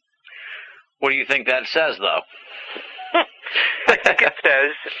Obama. What do you think that says, though? I think it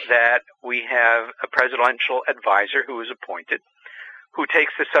says that we have a presidential advisor who is appointed, who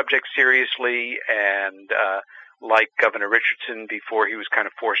takes the subject seriously, and like Governor Richardson before he was kind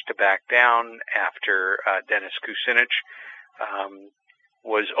of forced to back down after Dennis Kucinich,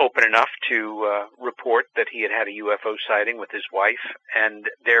 was open enough to report that he had had a UFO sighting with his wife and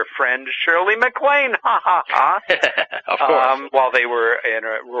their friend Shirley MacLaine, Of course. while they were in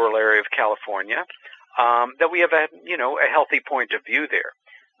a rural area of California. That we have a healthy point of view there.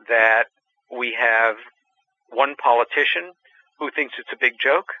 That we have one politician who thinks it's a big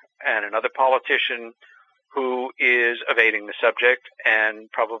joke and another politician who is evading the subject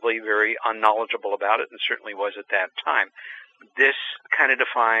and probably very unknowledgeable about it, and certainly was at that time. This kind of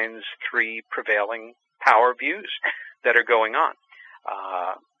defines three prevailing power views that are going on.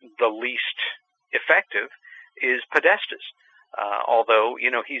 The least effective is Podesta's. Although,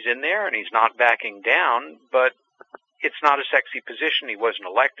 he's in there and he's not backing down, but it's not a sexy position. He wasn't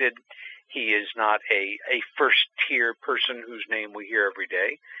elected. He is not a first-tier person whose name we hear every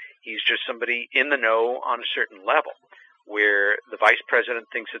day. He's just somebody in the know on a certain level, where the vice president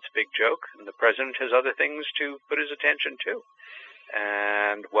thinks it's a big joke, and the president has other things to put his attention to.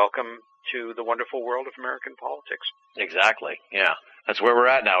 And welcome to the wonderful world of American politics. Exactly, yeah. That's where we're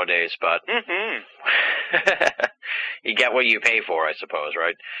at nowadays, but you get what you pay for, I suppose,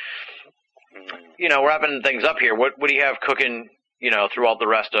 right? Wrapping things up here, what do you have cooking, throughout the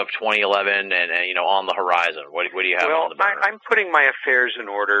rest of 2011 and on the horizon? What do you have on the burner? I'm putting my affairs in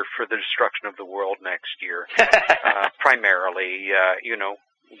order for the destruction of the world next year. Primarily,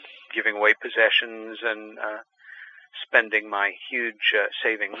 giving away possessions and spending my huge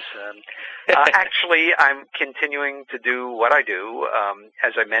savings. Actually, I'm continuing to do what I do.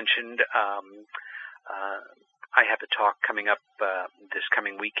 As I mentioned, I have a talk coming up this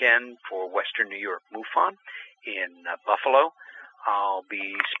coming weekend for Western New York MUFON in Buffalo. I'll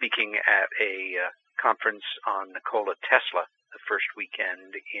be speaking at a conference on Nikola Tesla the first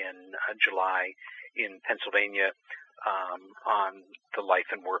weekend in July in Pennsylvania on the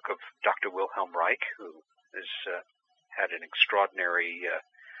life and work of Dr. Wilhelm Reich, who has had an extraordinary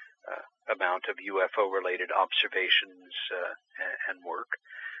amount of UFO-related observations and work.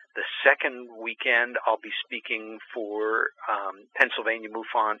 The second weekend, I'll be speaking for Pennsylvania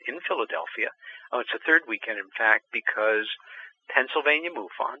MUFON in Philadelphia. It's the third weekend, in fact, because Pennsylvania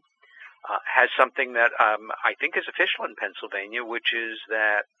MUFON has something that I think is official in Pennsylvania, which is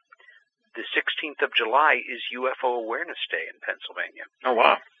that the 16th of July is UFO Awareness Day in Pennsylvania. Oh,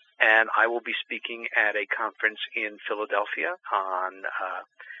 wow. And I will be speaking at a conference in Philadelphia on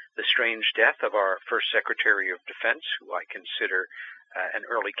the strange death of our first Secretary of Defense, who I consider an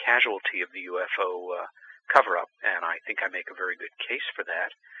early casualty of the UFO cover-up, and I think I make a very good case for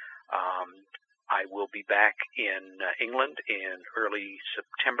that. I will be back in England in early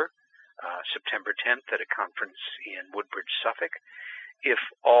September, September 10th, at a conference in Woodbridge, Suffolk. If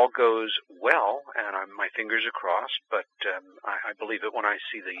all goes well, and my fingers are crossed, but I believe it when I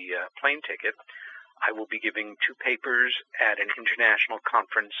see the plane ticket, I will be giving 2 papers at an international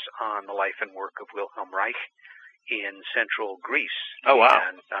conference on the life and work of Wilhelm Reich in central Greece. Oh, wow.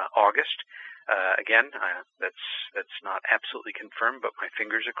 In August. Again, that's not absolutely confirmed, but my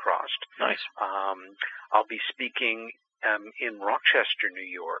fingers are crossed. Nice. I'll be speaking in Rochester, New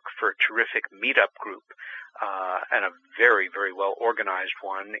York, for a terrific meetup group, and a very, very well organized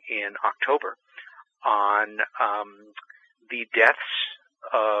one in October on the deaths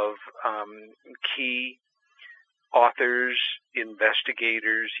of key authors,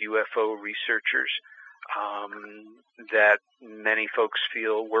 investigators, UFO researchers that many folks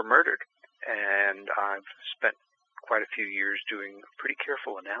feel were murdered. And I've spent quite a few years doing a pretty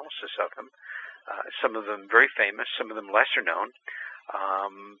careful analysis of them. Some of them very famous, some of them lesser known.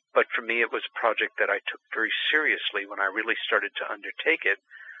 But for me, it was a project that I took very seriously. When I really started to undertake it,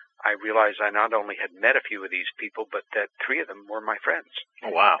 I realized I not only had met a few of these people, but that 3 of them were my friends. Oh,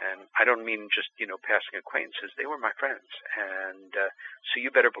 wow. And I don't mean just, passing acquaintances. They were my friends. And so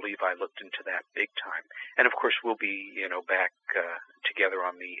you better believe I looked into that big time. And, of course, we'll be, back together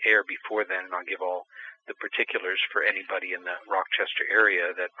on the air before then, and I'll give all the particulars for anybody in the Rochester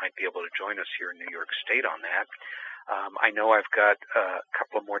area that might be able to join us here in New York State on that. I know I've got a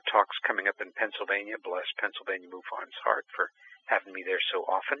couple of more talks coming up in Pennsylvania. Bless Pennsylvania MUFON's heart for having me there so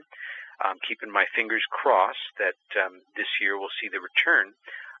often. I'm keeping my fingers crossed that this year we'll see the return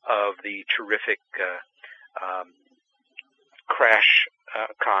of the terrific Crash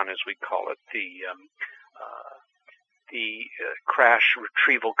Con, as we call it, the Crash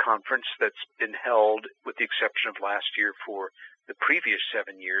Retrieval Conference that's been held, with the exception of last year, for the previous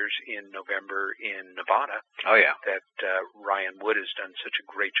 7 years in November in Nevada. Oh, yeah. That Ryan Wood has done such a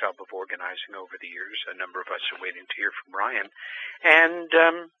great job of organizing over the years. A number of us are waiting to hear from Ryan. And,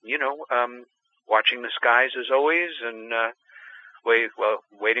 watching the skies as always, and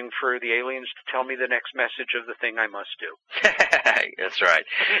waiting for the aliens to tell me the next message of the thing I must do. That's right.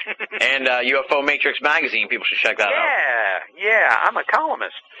 And UFO Matrix Magazine, people should check that out. Yeah, I'm a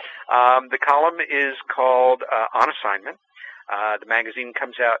columnist. The column is called On Assignment. The magazine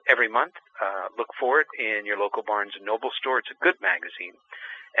comes out every month. Look for it in your local Barnes & Noble store. It's a good magazine.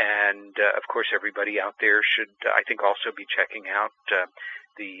 And, of course, everybody out there should, I think, also be checking out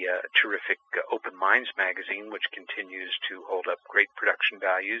the terrific Open Minds magazine, which continues to hold up great production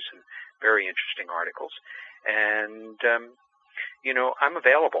values and very interesting articles. And, I'm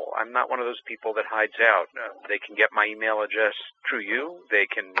available. I'm not one of those people that hides out. They can get my email address through you. They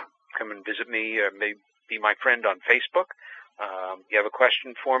can come and visit me, or maybe be my friend on Facebook. You have a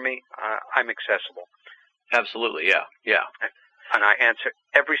question for me, I'm accessible. Absolutely, yeah. And I answer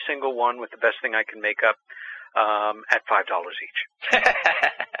every single one with the best thing I can make up at $5 each.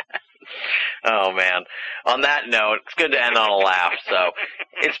 Oh, man. On that note, it's good to end on a laugh. So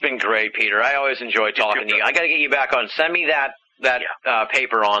it's been great, Peter. I always enjoy talking to you. I got to get you back on. Send me that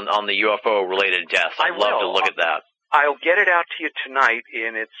paper on the UFO-related deaths. I'd love to look at that. I'll get it out to you tonight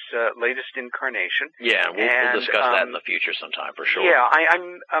in its latest incarnation. Yeah, we'll discuss that in the future sometime for sure. Yeah,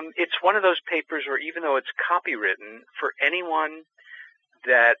 I'm. It's one of those papers where even though it's copywritten, for anyone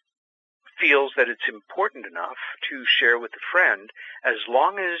that feels that it's important enough to share with a friend, as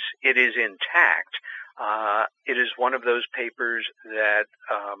long as it is intact, it is one of those papers that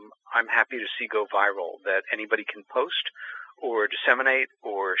I'm happy to see go viral, that anybody can post or disseminate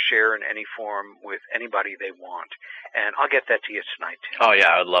or share in any form with anybody they want. And I'll get that to you tonight, Tim. Oh, yeah,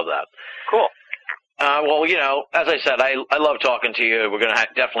 I'd love that. Cool. Well, as I said, I love talking to you. We're going to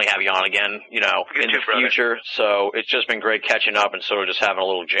definitely have you on again, in the future. So it's just been great catching up and sort of just having a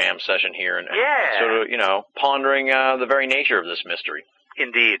little jam session here and sort of, pondering the very nature of this mystery.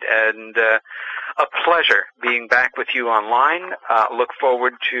 Indeed, and a pleasure being back with you online. Look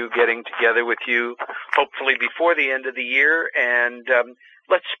forward to getting together with you, hopefully before the end of the year, and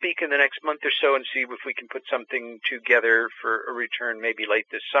let's speak in the next month or so and see if we can put something together for a return maybe late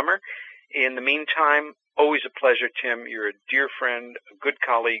this summer. In the meantime, always a pleasure, Tim. You're a dear friend, a good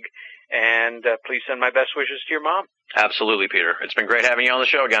colleague, and please send my best wishes to your mom. Absolutely, Peter. It's been great having you on the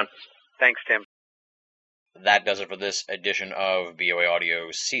show again. Thanks, Tim. That does it for this edition of BOA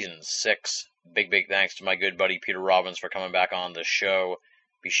Audio Season 6. Big thanks to my good buddy Peter Robbins for coming back on the show.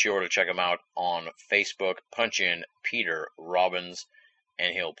 Be sure to check him out on Facebook. Punch in Peter Robbins,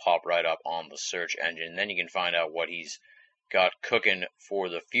 and he'll pop right up on the search engine. Then you can find out what he's got cooking for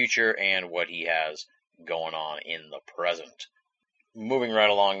the future and what he has going on in the present. Moving right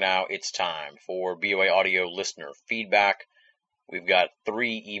along now, it's time for BOA Audio listener feedback. We've got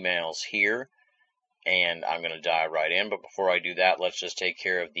 3 emails here, and I'm going to dive right in. But before I do that, let's just take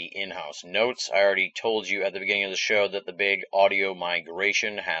care of the in-house notes. I already told you at the beginning of the show that the big audio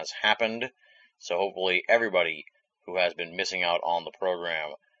migration has happened. So hopefully everybody who has been missing out on the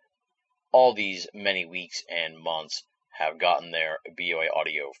program all these many weeks and months have gotten their BOA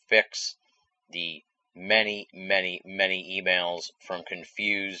Audio fix. The many emails from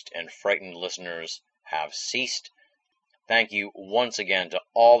confused and frightened listeners have ceased. Thank you once again to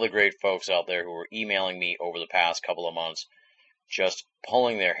all the great folks out there who are emailing me over the past couple of months, just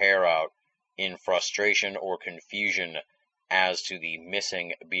pulling their hair out in frustration or confusion as to the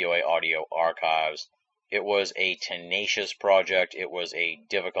missing BOA Audio archives. It was a tenacious project. It was a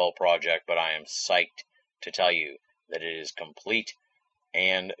difficult project, but I am psyched to tell you that it is complete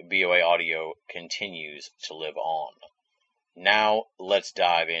and BOA Audio continues to live on. Now, let's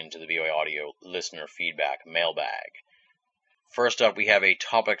dive into the BOA Audio listener feedback mailbag. First up, we have a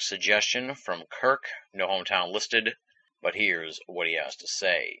topic suggestion from Kirk, no hometown listed, but here's what he has to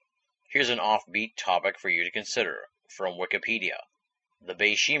say. Here's an offbeat topic for you to consider from Wikipedia. The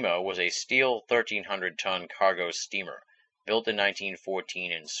Beishimo was a steel 1,300-ton cargo steamer built in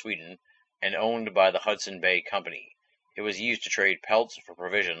 1914 in Sweden and owned by the Hudson Bay Company. It was used to trade pelts for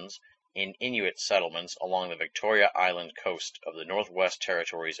provisions in Inuit settlements along the Victoria Island coast of the Northwest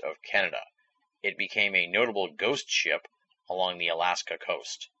Territories of Canada. It became a notable ghost ship along the Alaska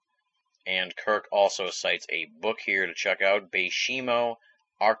coast. And Kirk also cites a book here to check out, Beishimo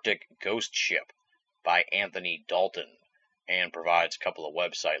Arctic Ghost Ship by Anthony Dalton, and provides a couple of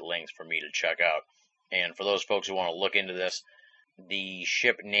website links for me to check out. And for those folks who want to look into this, the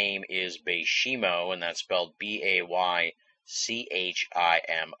ship name is Beishimo, and that's spelled Baychimo,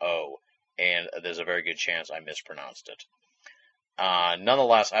 and there's a very good chance I mispronounced it.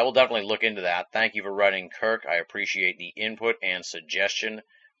 Nonetheless, I will definitely look into that. Thank you for writing, Kirk. I appreciate the input and suggestion.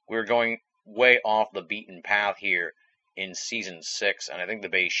 We're going way off the beaten path here in Season 6, and I think the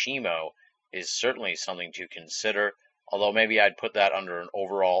Beishimo is certainly something to consider, Although maybe I'd put that under an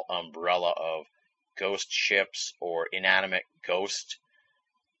overall umbrella of ghost ships or inanimate ghost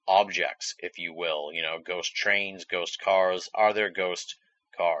objects, if you will. Ghost trains, ghost cars. Are there ghost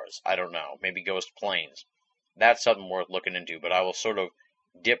cars? I don't know. Maybe ghost planes. That's something worth looking into, but I will sort of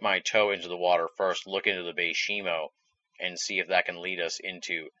dip my toe into the water first, look into the Beishimo, and see if that can lead us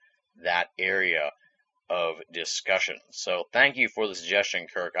into that area of discussion. So thank you for the suggestion,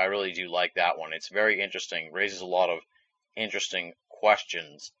 Kirk. I really do like that one. It's very interesting, raises a lot of interesting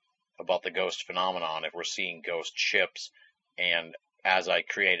questions about the ghost phenomenon if we're seeing ghost ships and, as I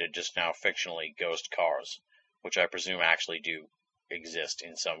created just now fictionally, ghost cars, which I presume actually do exist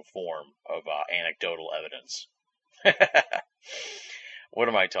in some form of anecdotal evidence. What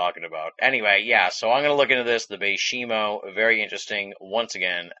am I talking about? Anyway, yeah, so I'm going to look into this, the Beishimo, very interesting. Once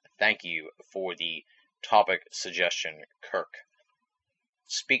again, thank you for the topic suggestion, Kirk.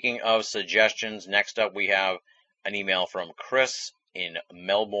 Speaking of suggestions, next up we have an email from Chris in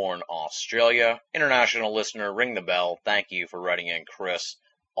Melbourne, Australia. International listener, ring the bell. Thank you for writing in, Chris,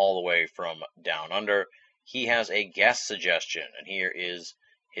 all the way from down under. He has a guest suggestion, and here is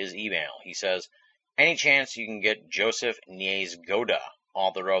his email. He says, any chance you can get Joseph Niezgoda,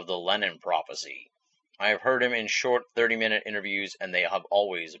 author of The Lenin Prophecy? I have heard him in short 30-minute interviews, and they have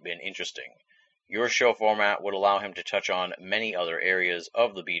always been interesting. Your show format would allow him to touch on many other areas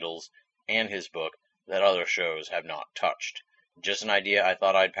of the Beatles and his book that other shows have not touched. Just an idea I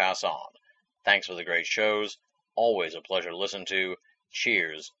thought I'd pass on. Thanks for the great shows. Always a pleasure to listen to.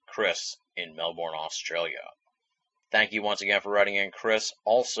 Cheers, Chris in Melbourne, Australia. Thank you once again for writing in, Chris.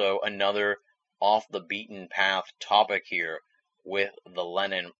 Also, another off-the-beaten-path topic here with the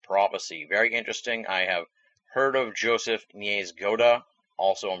Lenin Prophecy. Very interesting. I have heard of Joseph Niezgoda.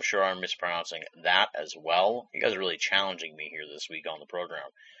 Also, I'm sure I'm mispronouncing that as well. You guys are really challenging me here this week on the program.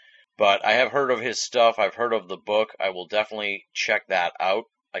 But I have heard of his stuff. I've heard of the book. I will definitely check that out.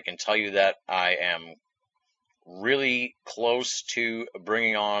 I can tell you that I am really close to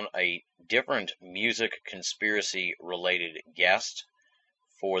bringing on a different music conspiracy related guest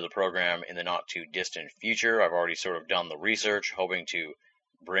for the program in the not too distant future. I've already sort of done the research, hoping to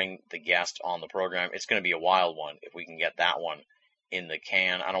bring the guest on the program. It's going to be a wild one if we can get that one in the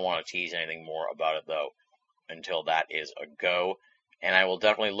can. I don't want to tease anything more about it though until that is a go. And I will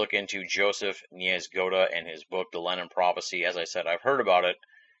definitely look into Joseph Niezgoda and his book, The Lenin Prophecy. As I said, I've heard about it.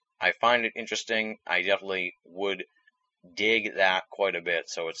 I find it interesting. I definitely would dig that quite a bit.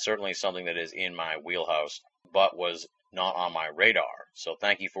 So it's certainly something that is in my wheelhouse, but was not on my radar. So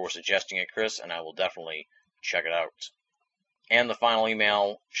thank you for suggesting it, Chris, and I will definitely check it out. And the final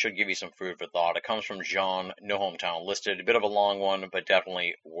email should give you some food for thought. It comes from John, no hometown listed. A bit of a long one, but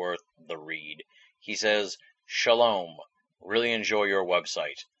definitely worth the read. He says, Shalom. Really enjoy your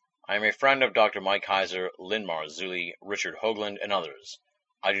website. I am a friend of Dr. Mike Heiser, Lynn Marzulli, Richard Hoagland, and others.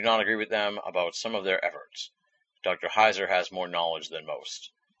 I do not agree with them about some of their efforts. Dr. Heiser has more knowledge than most.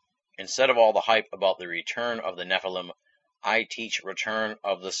 Instead of all the hype about the return of the Nephilim, I teach return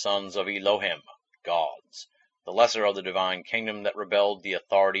of the sons of Elohim, gods, the lesser of the divine kingdom that rebelled the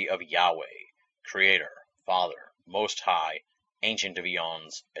authority of Yahweh, Creator, Father, Most High, Ancient of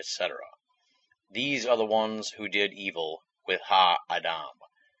Eons, etc. These are the ones who did evil with Ha-Adam.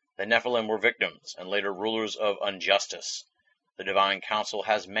 The Nephilim were victims and later rulers of injustice. The divine council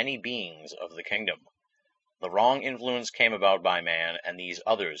has many beings of the kingdom. The wrong influence came about by man and these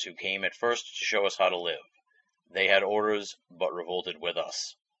others who came at first to show us how to live. They had orders, but revolted with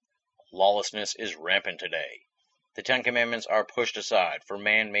us. Lawlessness is rampant today. The Ten Commandments are pushed aside for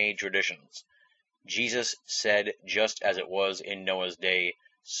man-made traditions. Jesus said, just as it was in Noah's day,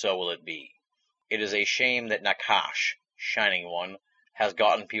 so will it be. It is a shame that Nakash, Shining One, has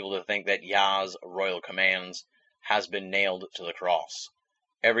gotten people to think that Yah's royal commands has been nailed to the cross.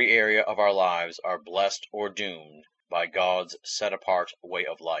 Every area of our lives are blessed or doomed by God's set-apart way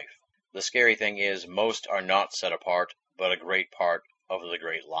of life. The scary thing is most are not set apart, but a great part of the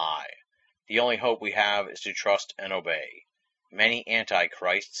great lie. The only hope we have is to trust and obey. Many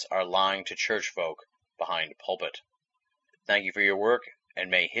antichrists are lying to church folk behind pulpit. Thank you for your work, and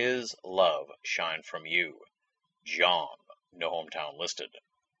may His love shine from you. John, no hometown listed.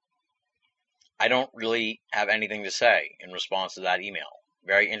 I don't really have anything to say in response to that email.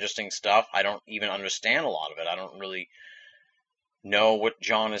 Very interesting stuff. I don't even understand a lot of it. I don't really know what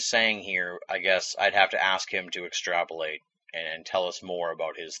John is saying here. I guess I'd have to ask him to extrapolate and tell us more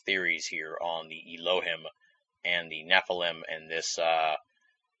about his theories here on the Elohim and the Nephilim and this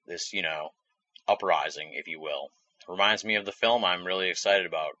uprising, if you will. Reminds me of the film I'm really excited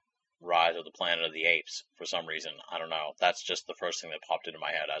about, Rise of the Planet of the Apes for some reason. I don't know. That's just the first thing that popped into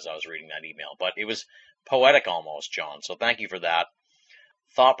my head as I was reading that email. But it was poetic almost, John, so thank you for that.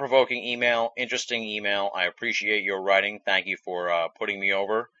 Thought-provoking email, interesting email. I appreciate your writing. Thank you for putting me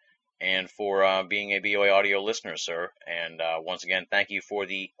over and for being a BOA audio listener, sir. And once again, thank you for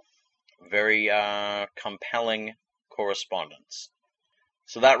the very compelling correspondence.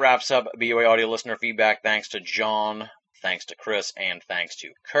 So that wraps up BOA audio listener feedback. Thanks to John, thanks to Chris, and thanks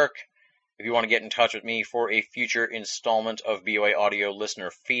to Kirk. If you want to get in touch with me for a future installment of BOA audio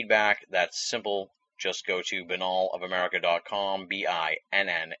listener feedback, that's simple. Just go to binallofamerica.com,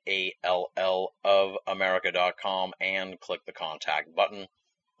 BINNALL of America.com, and click the contact button,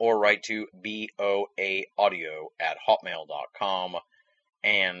 or write to boaaudio@hotmail.com.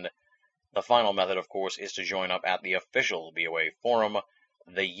 And the final method, of course, is to join up at the official BOA forum,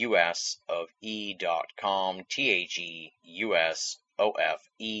 theusofe.com,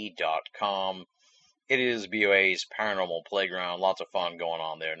 theusofe.com. It is BOA's paranormal playground. Lots of fun going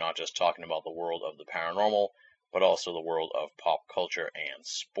on there, not just talking about the world of the paranormal, but also the world of pop culture and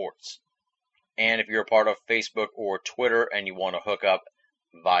sports. And if you're a part of Facebook or Twitter and you want to hook up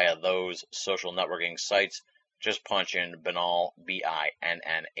via those social networking sites, just punch in Binnall,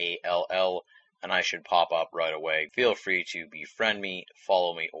 BINNALL, and I should pop up right away. Feel free to befriend me,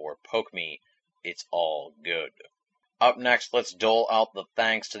 follow me, or poke me. It's all good. Up next, let's dole out the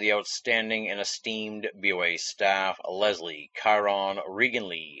thanks to the outstanding and esteemed BOA staff: Leslie, Chiron, Regan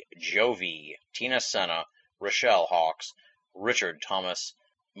Lee, Jovi, Tina Senna, Rochelle Hawks, Richard Thomas,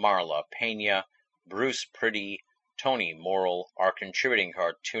 Marla Pena, Bruce Pretty, Tony Morrill, our contributing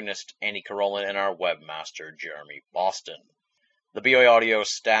cartoonist Andy Carolin, and our webmaster Jeremy Boston. The BOA Audio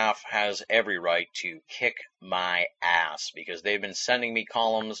staff has every right to kick my ass because they've been sending me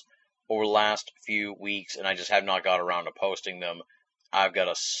columns over the last few weeks, and I just have not got around to posting them. I've got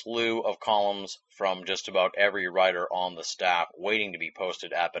a slew of columns from just about every writer on the staff waiting to be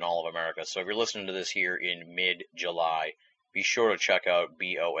posted at Binnall of America. So if you're listening to this here in mid-July, be sure to check out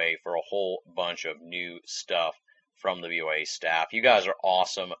BOA for a whole bunch of new stuff from the BOA staff. You guys are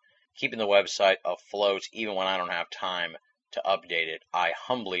awesome, keeping the website afloat even when I don't have time to update it. I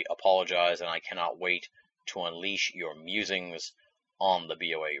humbly apologize, and I cannot wait to unleash your musings on the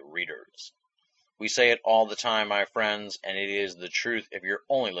BOA readers. We say it all the time, my friends, and it is the truth. If you're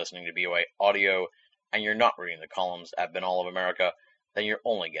only listening to BOA Audio and you're not reading the columns at Binnall of America, then you're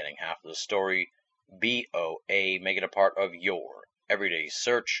only getting half of the story. BOA, make it a part of your everyday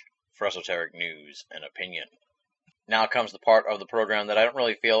search for esoteric news and opinion. Now comes the part of the program that I don't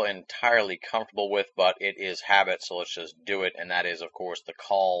really feel entirely comfortable with, but it is habit, so let's just do it, and that is, of course, the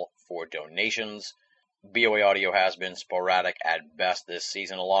call for donations. BOA Audio has been sporadic at best this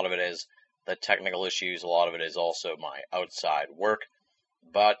season. A lot of it is the technical issues, a lot of it is also my outside work,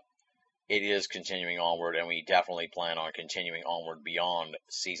 but it is continuing onward, and we definitely plan on continuing onward beyond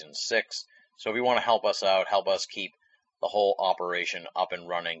Season 6. So if you want to help us out, help us keep the whole operation up and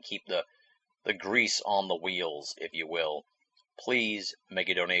running, keep the grease on the wheels, if you will, please make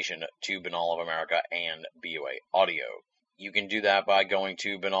a donation to Binnall of America and BOA Audio. You can do that by going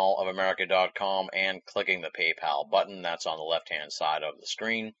to binallofamerica.com and clicking the PayPal button. That's on the left-hand side of the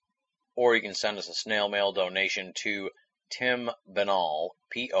screen. Or you can send us a snail mail donation to Tim Binnall,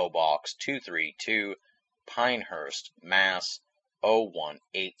 P.O. Box 232, Pinehurst, Mass.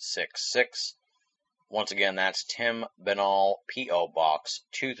 01866. Once again, that's Tim Binnall, P.O. Box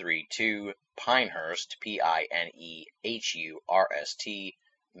 232, Pinehurst, Pinehurst,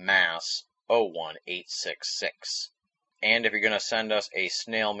 Mass. 01866. And if you're going to send us a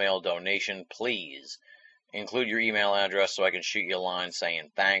snail mail donation, please include your email address so I can shoot you a line saying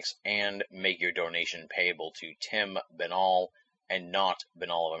thanks, and make your donation payable to Tim Binnall and not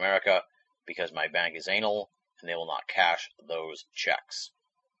Binnall of America, because my bank is anal and they will not cash those checks.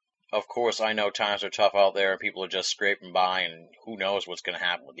 Of course, I know times are tough out there and people are just scraping by, and who knows what's going to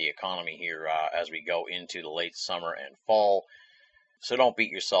happen with the economy here as we go into the late summer and fall. So don't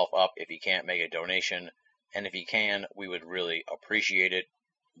beat yourself up if you can't make a donation. And if you can, we would really appreciate it.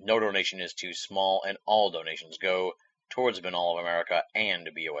 No donation is too small, and all donations go towards Binnall of America and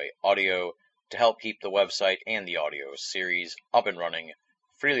BOA Audio to help keep the website and the audio series up and running,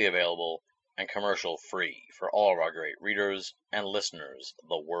 freely available, and commercial-free for all of our great readers and listeners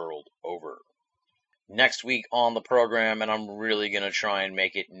the world over. Next week on the program, and I'm really going to try and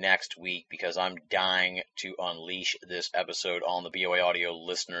make it next week because I'm dying to unleash this episode on the BOA Audio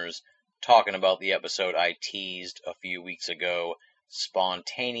listeners, talking about the episode I teased a few weeks ago,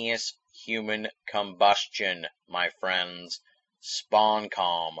 Spontaneous Human Combustion, my friends.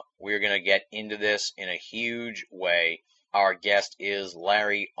 SpawnCom. We're going to get into this in a huge way. Our guest is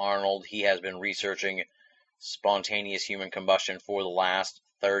Larry Arnold. He has been researching spontaneous human combustion for the last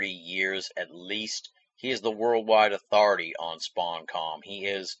 30 years at least. He is the worldwide authority on SpawnCom. He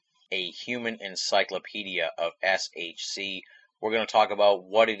is a human encyclopedia of SHC. We're going to talk about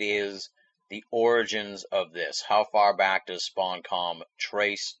what it is, the origins of this. How far back does SpawnCom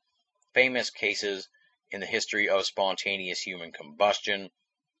trace? Famous cases in the history of spontaneous human combustion.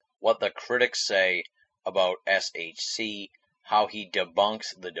 What the critics say about SHC. How he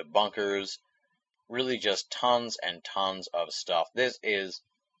debunks the debunkers. Really just tons and tons of stuff. This is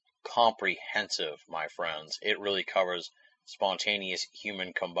comprehensive, my friends. It really covers spontaneous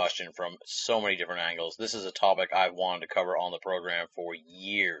human combustion from so many different angles. This is a topic I've wanted to cover on the program for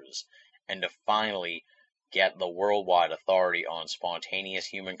years, and to finally get the worldwide authority on spontaneous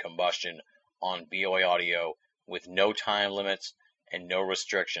human combustion on BOA Audio with no time limits and no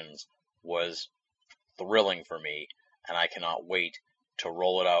restrictions was thrilling for me, and I cannot wait to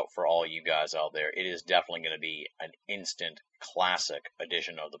roll it out for all you guys out there. It is definitely going to be an instant classic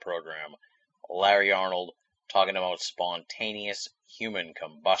edition of the program. Larry Arnold talking about spontaneous human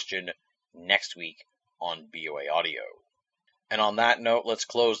combustion next week on BOA Audio. And on that note, let's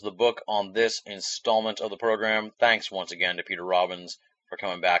close the book on this installment of the program. Thanks once again to Peter Robbins for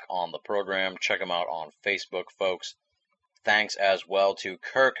coming back on the program. Check him out on Facebook, folks. Thanks as well to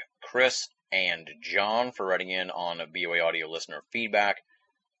Kirk, Chris, and John for writing in on BOA Audio listener feedback.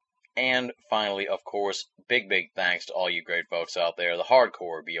 And finally, of course, big thanks to all you great folks out there, the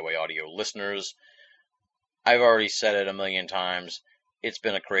hardcore BOA Audio listeners. I've already said it a million times. It's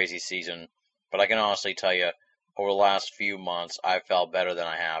been a crazy season, but I can honestly tell you, over the last few months, I've felt better than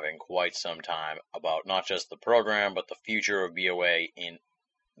I have in quite some time about not just the program, but the future of BOA in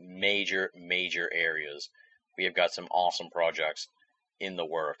major areas. We have got some awesome projects in the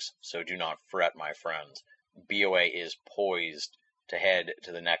works, so do not fret, my friends. BOA is poised to head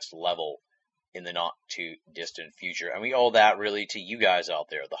to the next level in the not too distant future, and we owe that really to you guys out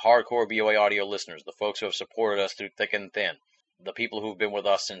there, the hardcore BOA Audio listeners, the folks who have supported us through thick and thin, the people who've been with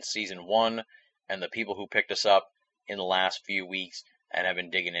us since season 1, and the people who picked us up in the last few weeks and have been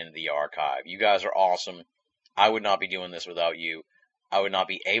digging into the archive. You guys are awesome. I would not be doing this without you. I would not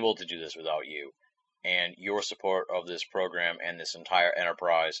be able to do this without you. And your support of this program and this entire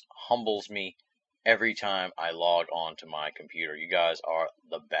enterprise humbles me every time I log on to my computer. You guys are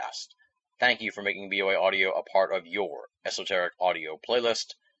the best. Thank you for making BOA Audio a part of your esoteric audio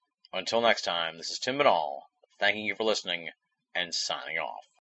playlist. Until next time, this is Tim Binnall, thanking you for listening and signing off.